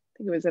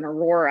think it was in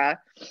Aurora,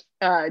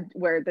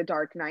 where The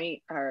Dark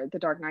Knight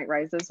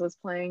Rises was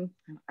playing.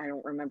 I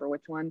don't remember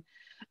which one.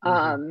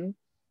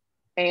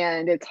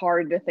 And it's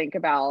hard to think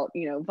about,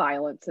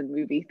 violence in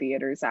movie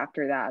theaters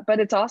after that. But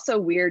it's also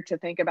weird to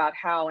think about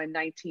how in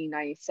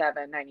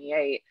 1997,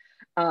 98,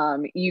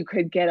 you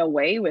could get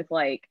away with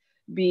like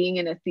being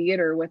in a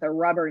theater with a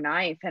rubber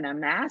knife and a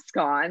mask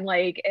on,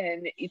 like,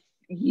 and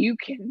you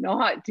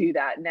cannot do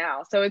that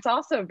now. So it's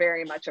also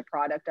very much a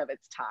product of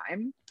its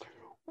time.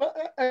 Well,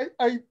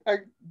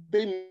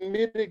 they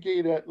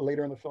mitigate it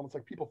later in the film. It's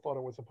like people thought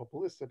it was a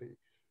publicity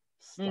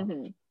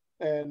stunt.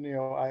 And,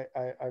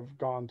 I've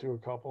gone to a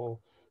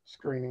couple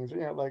screenings,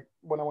 like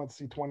when I went to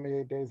see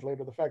 28 Days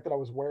Later, the fact that I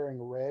was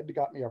wearing red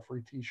got me a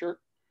free t-shirt.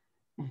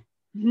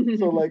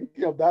 So like,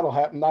 that'll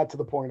happen, not to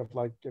the point of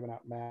like giving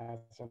out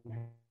masks and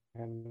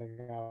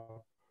handing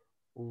out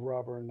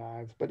rubber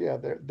knives, but yeah,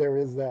 there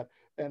is that.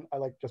 And I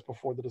like, just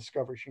before the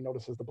discovery, she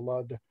notices the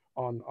blood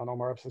on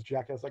Omar Epps'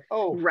 jacket. It's like,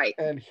 oh, right.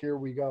 And here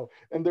we go.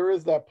 And there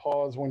is that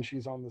pause when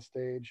she's on the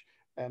stage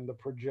and the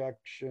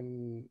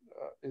projection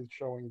is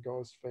showing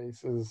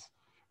Ghostface's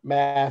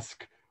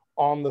mask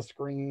on the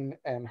screen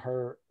and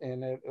her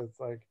in it. It's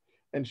like,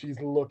 and she's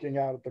looking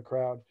out at the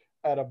crowd.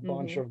 at a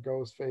bunch of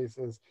ghost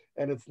faces,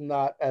 and it's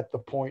not at the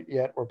point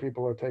yet where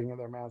people are taking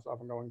their masks off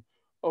and going,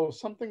 "Oh,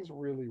 something's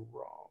really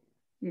wrong."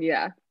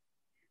 Yeah.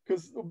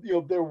 Because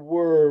there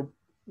were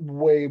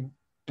way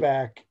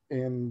back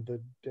in the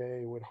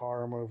day with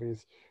horror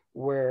movies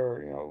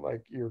where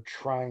like you're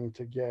trying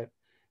to get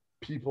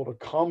people to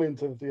come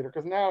into the theater,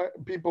 because now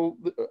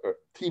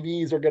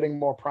TVs are getting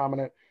more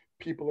prominent,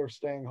 people are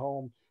staying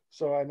home.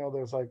 So I know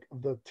there's like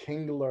the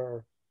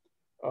Tingler,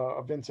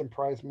 a Vincent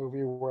Price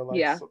movie where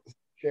like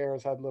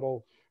chairs had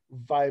little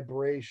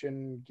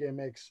vibration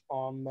gimmicks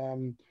on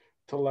them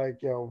to like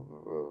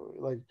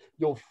like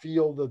you'll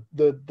feel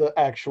the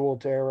actual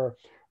terror.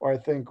 Or I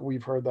think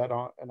we've heard that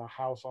in a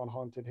house on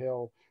Haunted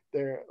Hill,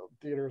 their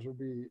theaters would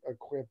be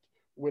equipped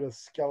with a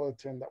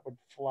skeleton that would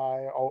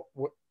fly out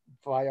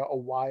via a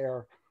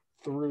wire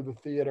through the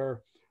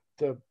theater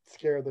to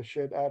scare the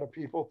shit out of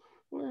people.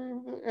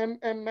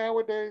 And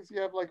nowadays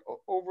you have like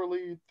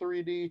overly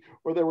 3D,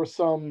 or there was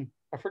some,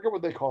 I forget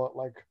what they call it,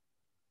 like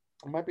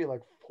it might be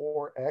like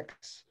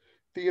 4X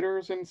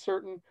theaters in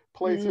certain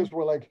places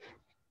where like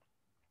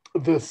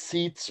the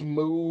seats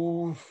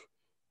move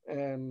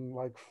and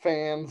like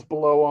fans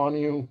blow on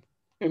you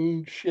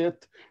and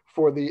shit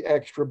for the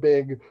extra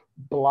big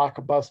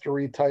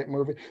blockbustery type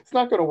movie. It's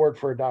not going to work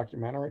for a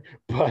documentary,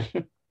 but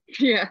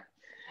yeah,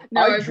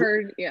 no, I've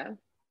heard. Yeah,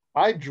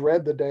 I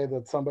dread the day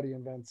that somebody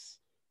invents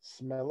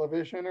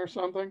smell-o-vision or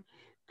something,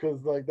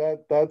 because like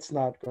that's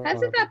not going.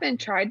 Hasn't that been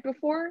tried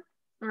before,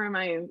 or am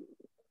I?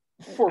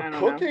 For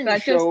cooking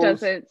that shows,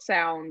 just doesn't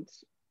sound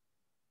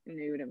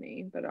new to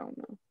me, but I don't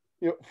know.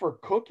 For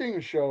cooking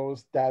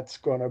shows, that's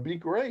gonna be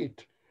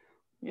great.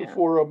 Yeah.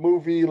 For a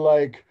movie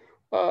like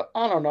I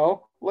don't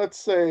know, let's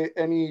say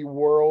any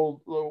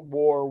World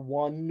War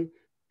One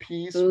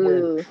piece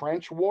where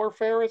trench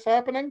warfare is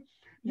happening,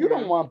 you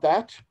don't want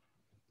that.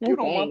 You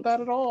don't want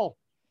that at all.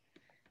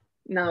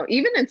 No,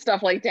 even in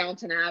stuff like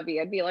Downton Abbey,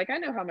 I'd be like, I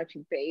know how much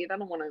you bathe. I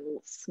don't want to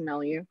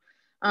smell you.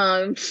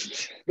 I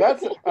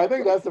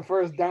think that's the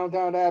first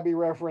Downton Abbey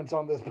reference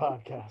on this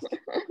podcast.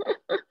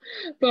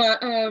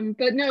 But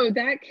no,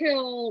 that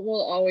kill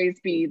will always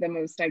be the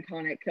most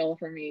iconic kill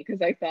for me,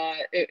 because I thought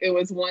it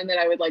was one that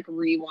I would like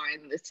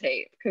rewind the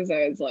tape, because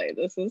I was like,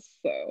 this is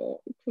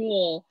so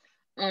cool.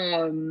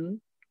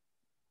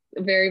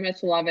 Very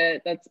much love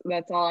it.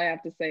 That's all I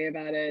have to say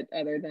about it,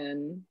 other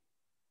than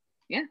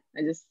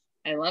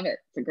I love it.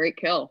 It's a great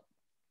kill.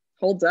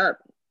 Holds up.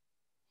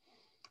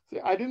 See,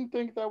 I didn't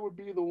think that would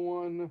be the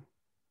one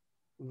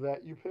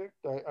that you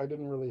picked. I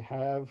didn't really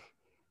have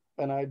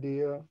an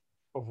idea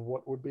of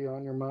what would be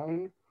on your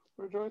mind,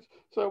 Joyce.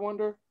 So I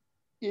wonder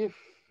if,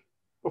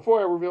 before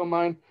I reveal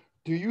mine,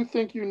 do you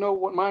think you know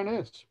what mine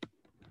is?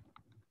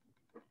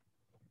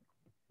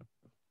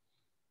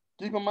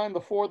 Keep in mind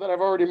the 4 that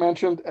I've already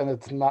mentioned, and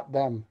it's not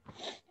them.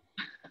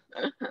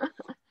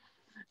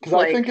 Because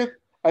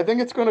I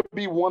think it's going to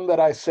be one that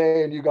I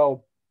say and you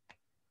go,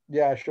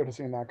 yeah, I should have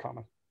seen that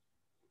coming.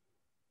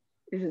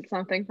 Is it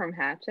something from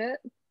Hatchet?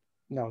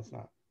 No, it's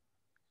not.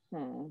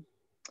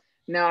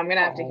 No, I'm going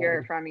to have to hear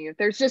it from you.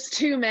 There's just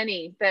too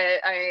many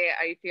that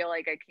I feel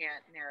like I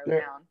can't narrow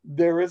down.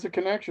 There is a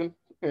connection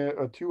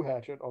to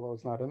Hatchet, although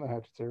it's not in the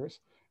Hatchet series.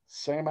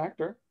 Same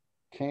actor,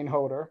 Kane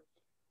Hodder.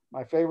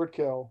 My favorite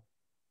kill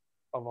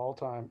of all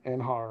time in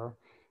horror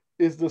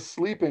is the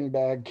sleeping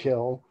bag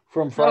kill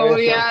from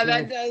Friday the 13th,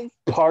 that does.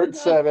 Part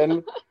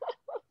 7,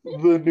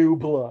 The New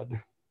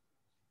Blood.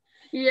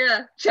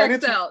 Yeah,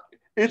 checks out.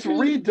 It's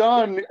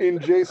redone in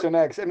Jason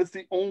X, and it's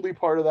the only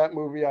part of that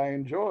movie I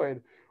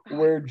enjoyed,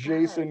 where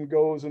Jason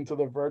goes into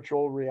the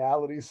virtual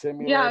reality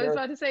simulator. Yeah, I was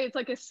about to say, it's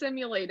like a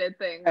simulated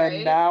thing, right?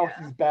 And now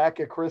he's back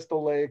at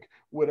Crystal Lake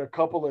with a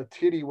couple of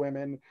titty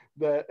women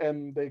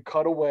and they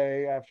cut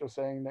away after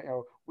saying that,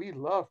 we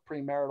love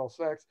premarital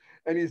sex.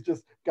 And he's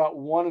just got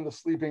one in the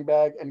sleeping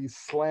bag and he's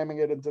slamming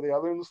it into the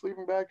other in the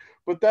sleeping bag.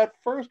 But that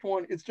first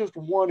one, it's just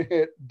one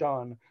hit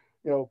done.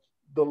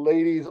 The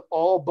lady's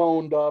all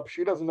boned up.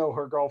 She doesn't know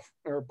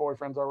her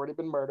boyfriend's already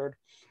been murdered.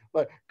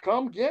 But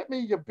come get me,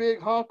 you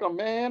big hunk of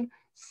man.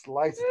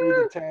 Slice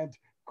through the tent,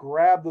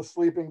 grab the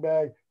sleeping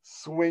bag,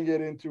 swing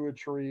it into a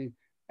tree,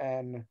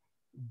 and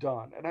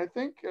done. And I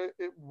think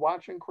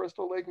watching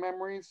Crystal Lake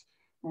Memories,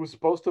 it was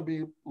supposed to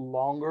be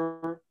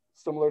longer,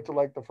 similar to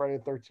like the Friday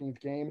the 13th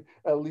game,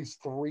 at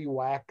least 3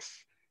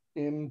 whacks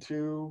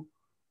into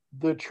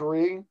the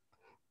tree.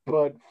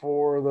 But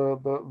for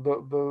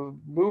the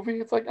movie,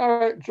 it's like, all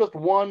right, just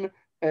one,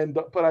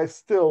 but I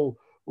still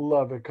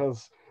love it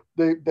because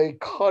they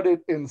cut it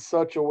in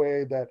such a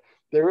way that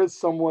there is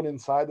someone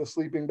inside the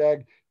sleeping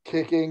bag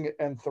kicking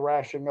and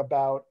thrashing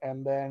about,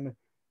 and then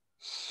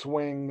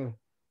swing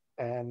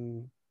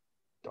and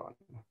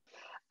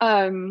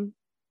done.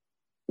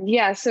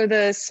 Yeah, so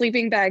the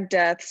sleeping bag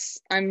deaths,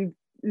 I'm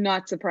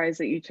not surprised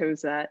that you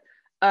chose that.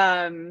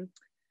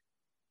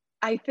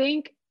 I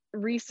think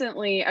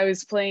recently I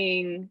was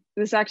playing,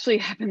 this actually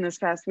happened this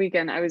past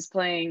weekend, I was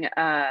playing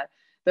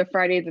the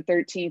Friday the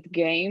 13th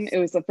game. It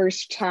was the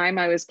first time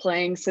I was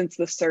playing since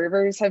the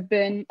servers have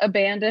been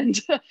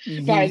abandoned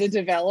by the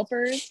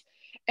developers.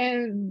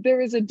 And there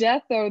was a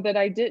death though that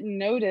I didn't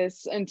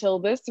notice until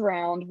this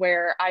round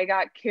where I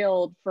got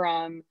killed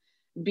from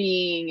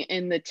being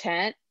in the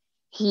tent.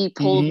 He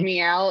pulled Mhm.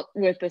 me out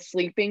with a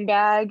sleeping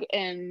bag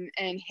and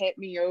hit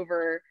me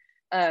over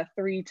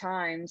 3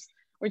 times,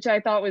 which I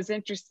thought was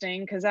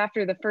interesting because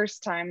after the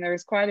first time there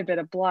was quite a bit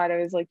of blood. I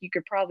was like, you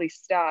could probably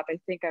stop. I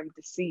think I'm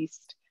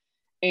deceased.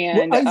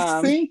 Well, And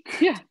I think,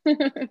 yeah,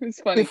 it was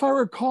funny. if I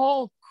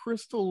recall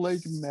Crystal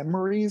Lake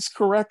memories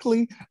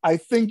correctly, I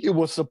think it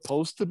was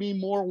supposed to be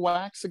more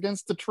wax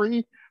against the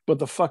tree, but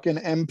the fucking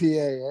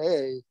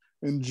MPAA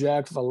and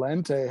Jack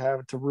Valente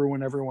have to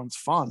ruin everyone's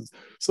fun.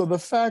 So the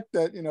fact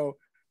that,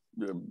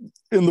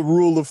 in the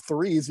rule of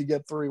threes, you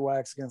get 3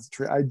 whacks against the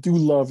tree. I do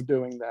love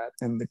doing that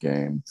in the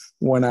game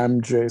when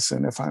I'm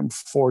Jason, if I'm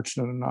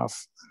fortunate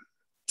enough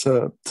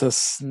to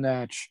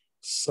snatch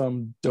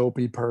some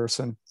dopey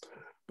person.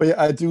 But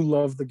yeah, I do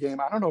love the game.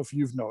 I don't know if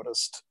you've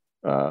noticed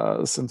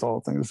since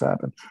all things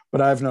happened,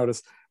 but I've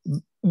noticed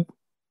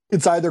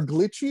it's either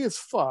glitchy as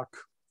fuck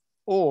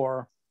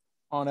or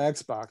on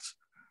Xbox,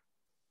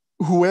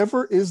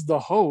 whoever is the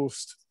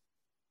host,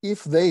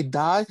 if they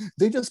die,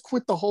 they just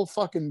quit the whole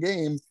fucking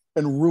game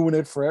and ruin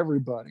it for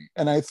everybody.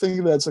 And I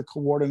think that's a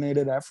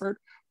coordinated effort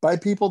by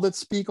people that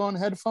speak on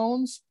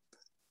headphones.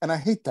 And I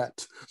hate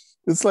that.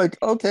 It's like,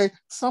 okay,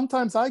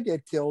 sometimes I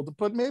get killed,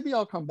 but maybe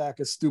I'll come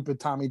back as stupid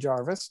Tommy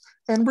Jarvis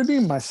and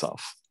redeem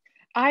myself.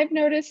 I've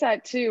noticed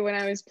that too. When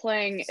I was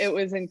playing, it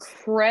was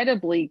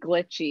incredibly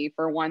glitchy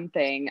for one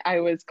thing.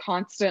 I was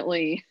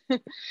constantly,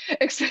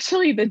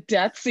 especially the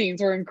death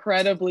scenes were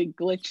incredibly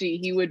glitchy.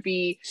 He would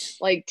be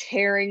like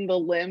tearing the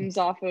limbs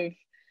off of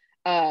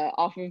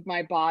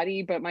my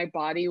body, but my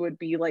body would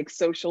be like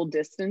social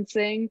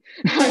distancing.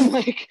 I'm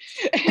like,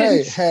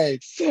 and Hey.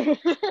 so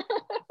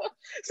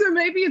so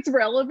maybe it's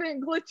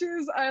relevant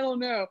glitches. I don't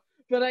know.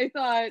 But I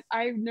thought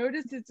I've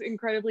noticed it's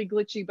incredibly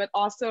glitchy, but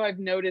also I've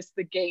noticed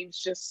the games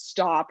just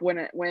stop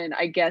when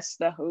I guess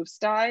the host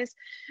dies.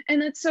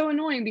 And it's so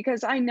annoying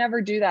because I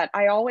never do that.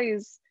 I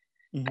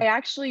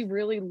actually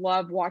really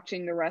love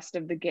watching the rest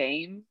of the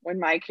game when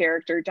my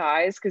character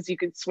dies because you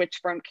can switch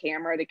from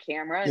camera to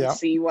camera and Yeah.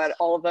 see what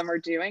all of them are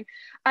doing.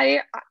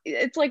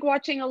 It's like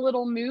watching a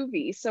little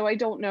movie. So I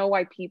don't know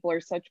why people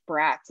are such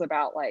brats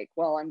about like,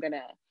 well, I'm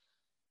gonna,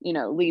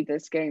 leave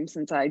this game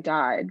since I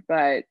died.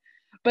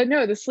 But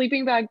no, the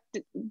sleeping bag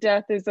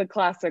death is a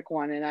classic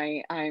one,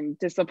 and I'm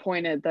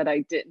disappointed that I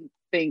didn't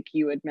think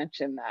you would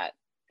mention that.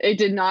 It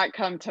did not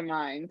come to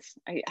mind.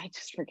 I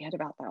just forget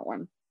about that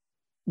one.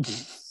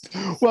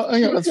 Well,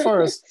 as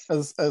far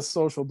as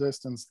social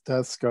distance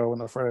deaths go in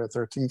the Friday the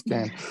 13th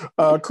game,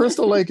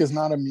 Crystal Lake is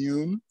not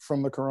immune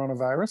from the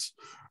coronavirus.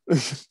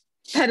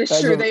 That is As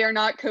true. of, They are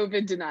not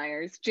COVID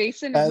deniers.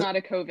 Jason is as, not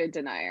a COVID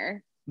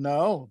denier.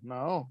 no,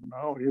 no,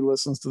 no. He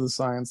listens to the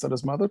science that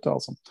his mother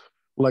tells him,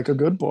 like a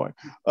good boy.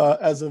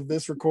 As of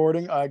this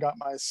recording, I got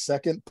my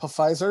second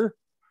Pfizer,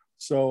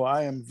 so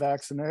I am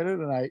vaccinated,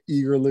 and I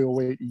eagerly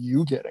await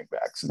you getting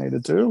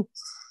vaccinated too.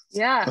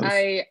 Yeah,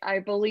 I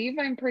believe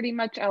I'm pretty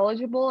much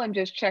eligible. I'm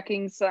just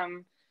checking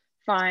some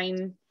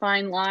fine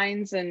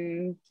lines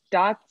and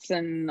dots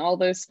and all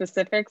those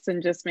specifics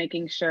and just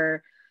making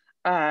sure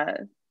uh,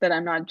 that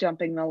I'm not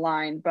jumping the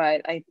line.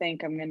 But I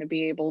think I'm going to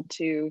be able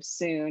to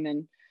soon.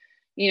 And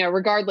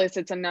regardless,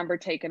 it's a number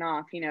taken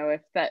off.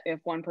 If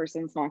one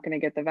person's not going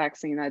to get the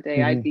vaccine that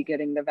day, I'd Mhm. be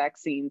getting the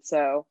vaccine.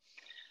 So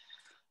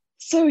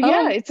I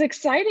yeah, don't it's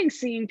exciting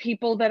seeing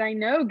people that I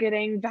know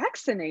getting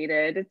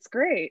vaccinated. It's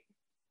great.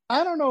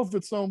 I don't know if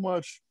it's so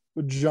much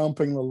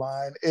jumping the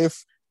line.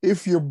 If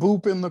you're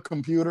booping the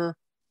computer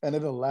and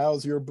it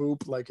allows your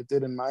boop like it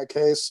did in my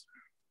case,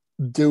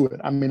 do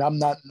it. I mean, I'm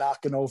not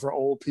knocking over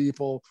old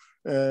people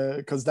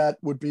because that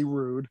would be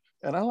rude.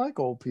 And I like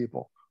old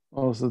people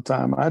most of the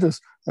time. I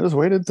just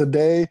waited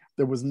today.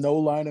 There was no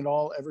line at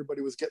all.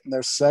 Everybody was getting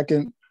their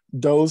second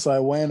dose. I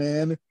went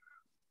in,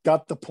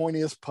 got the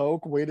pointiest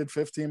poke, waited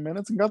 15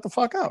 minutes, and got the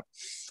fuck out.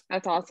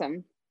 That's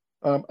awesome.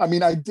 I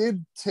mean, I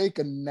did take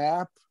a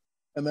nap,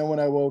 and then when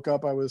I woke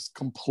up, I was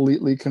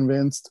completely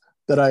convinced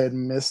that I had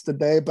missed a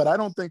day. But I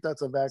don't think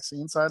that's a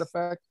vaccine side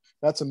effect.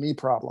 That's a me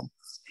problem.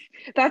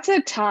 That's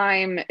a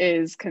time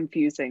is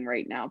confusing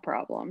right now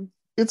problem.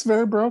 It's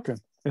very broken.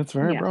 It's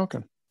very Yeah.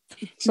 broken.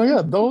 So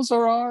yeah, those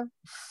are our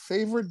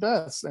favorite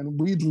deaths, and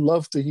we'd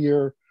love to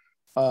hear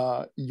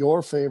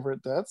your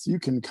favorite deaths. You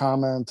can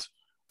comment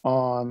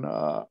on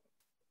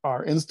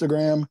our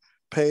Instagram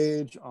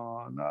page,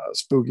 on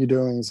Spooky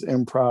Doings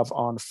Improv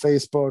on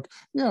Facebook.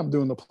 Yeah, I'm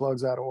doing the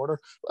plugs out of order.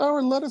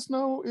 Or let us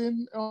know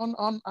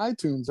on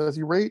iTunes as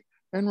you rate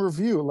and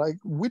review, like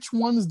which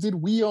ones did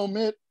we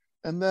omit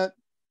and that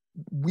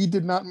we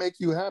did not make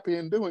you happy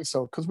in doing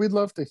so, because we'd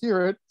love to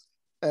hear it.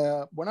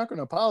 We're not going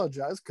to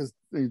apologize because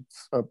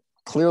it's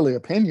clearly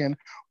opinion,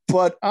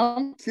 but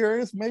I'm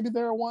curious, maybe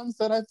there are ones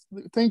that I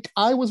think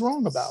I was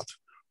wrong about.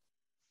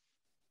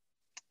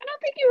 I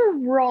don't think you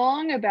were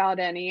wrong about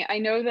any. I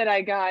know that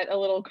I got a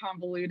little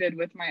convoluted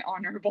with my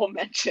honorable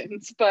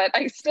mentions, but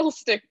I still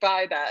stick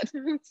by that.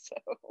 So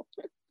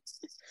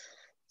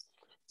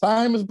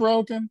Time is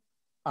broken.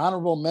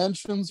 Honorable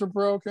mentions are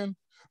broken.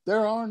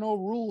 there are no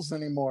rules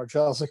anymore,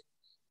 Chelsea.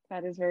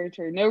 That is very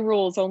true. No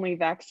rules, only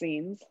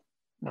vaccines.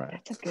 Right.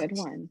 That's a good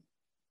one.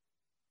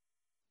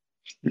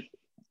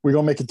 We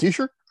gonna make a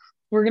t-shirt?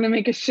 We're gonna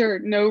make a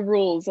shirt. No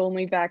rules,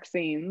 only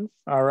vaccines.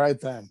 All right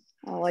then.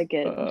 I like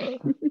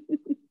it.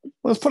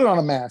 Let's put it on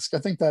a mask. I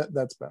think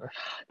that's better.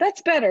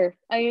 That's better.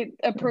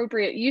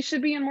 Appropriate. You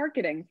should be in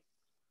marketing.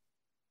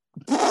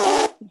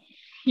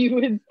 You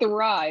would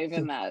thrive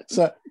in that.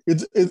 So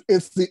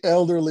it's the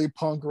elderly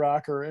punk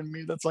rocker in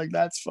me that's like,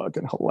 that's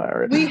fucking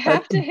hilarious. We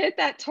have to hit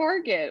that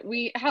target.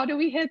 How do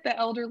we hit the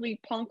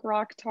elderly punk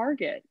rock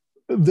target?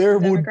 There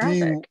would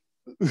be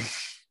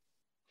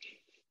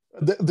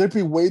there'd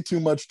be way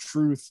too much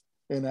truth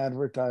in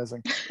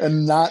advertising,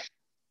 and not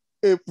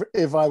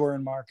if I were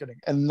in marketing,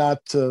 and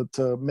not to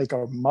make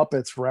a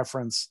Muppets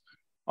reference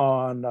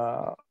on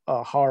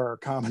a horror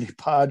comedy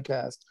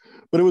podcast,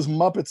 but it was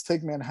Muppets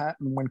Take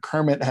Manhattan when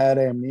Kermit had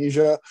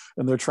amnesia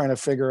and they're trying to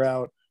figure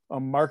out a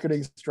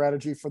marketing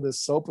strategy for this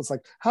soap. It's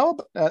like, how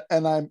about,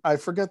 and I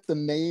forget the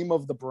name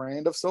of the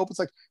brand of soap. It's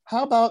like,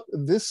 how about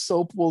this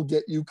soap will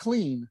get you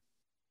clean?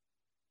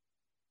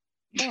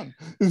 Done.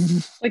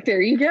 Like,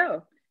 there you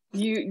go.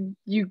 You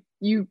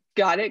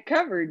got it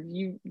covered.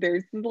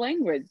 There's the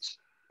language.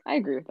 I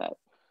agree with that.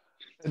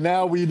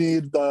 Now we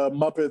need the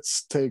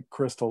Muppets Take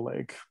Crystal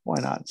Lake. Why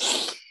not?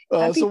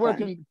 So where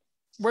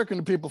can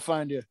the people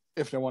find you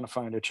if they want to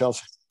find you,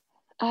 Chelsea?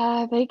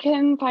 They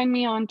can find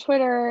me on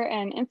Twitter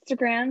and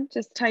Instagram.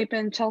 Just type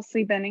in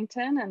Chelsea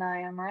Bennington and I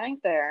am right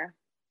there.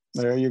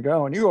 There you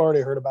go. And you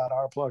already heard about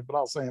our plug, but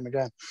I'll say them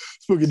again.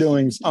 Spooky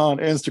Doings on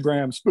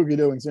Instagram, Spooky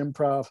Doings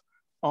Improv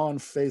on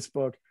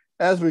Facebook.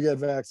 As we get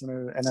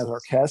vaccinated and as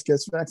our cast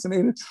gets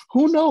vaccinated,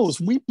 who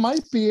knows? We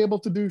might be able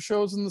to do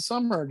shows in the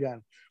summer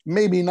again.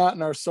 Maybe not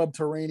in our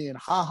subterranean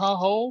ha-ha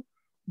hole,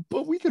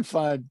 but we could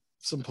find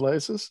some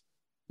places.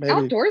 Maybe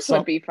outdoors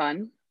would be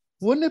fun.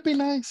 Wouldn't it be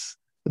nice?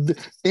 The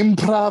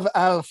improv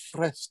al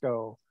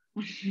fresco.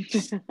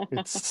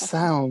 It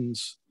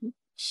sounds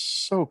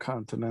so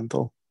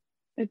continental.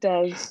 It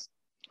does.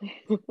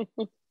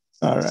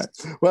 All right.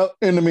 Well,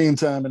 in the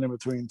meantime and in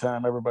between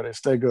time, everybody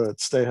stay good,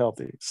 stay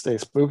healthy, stay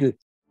spooky.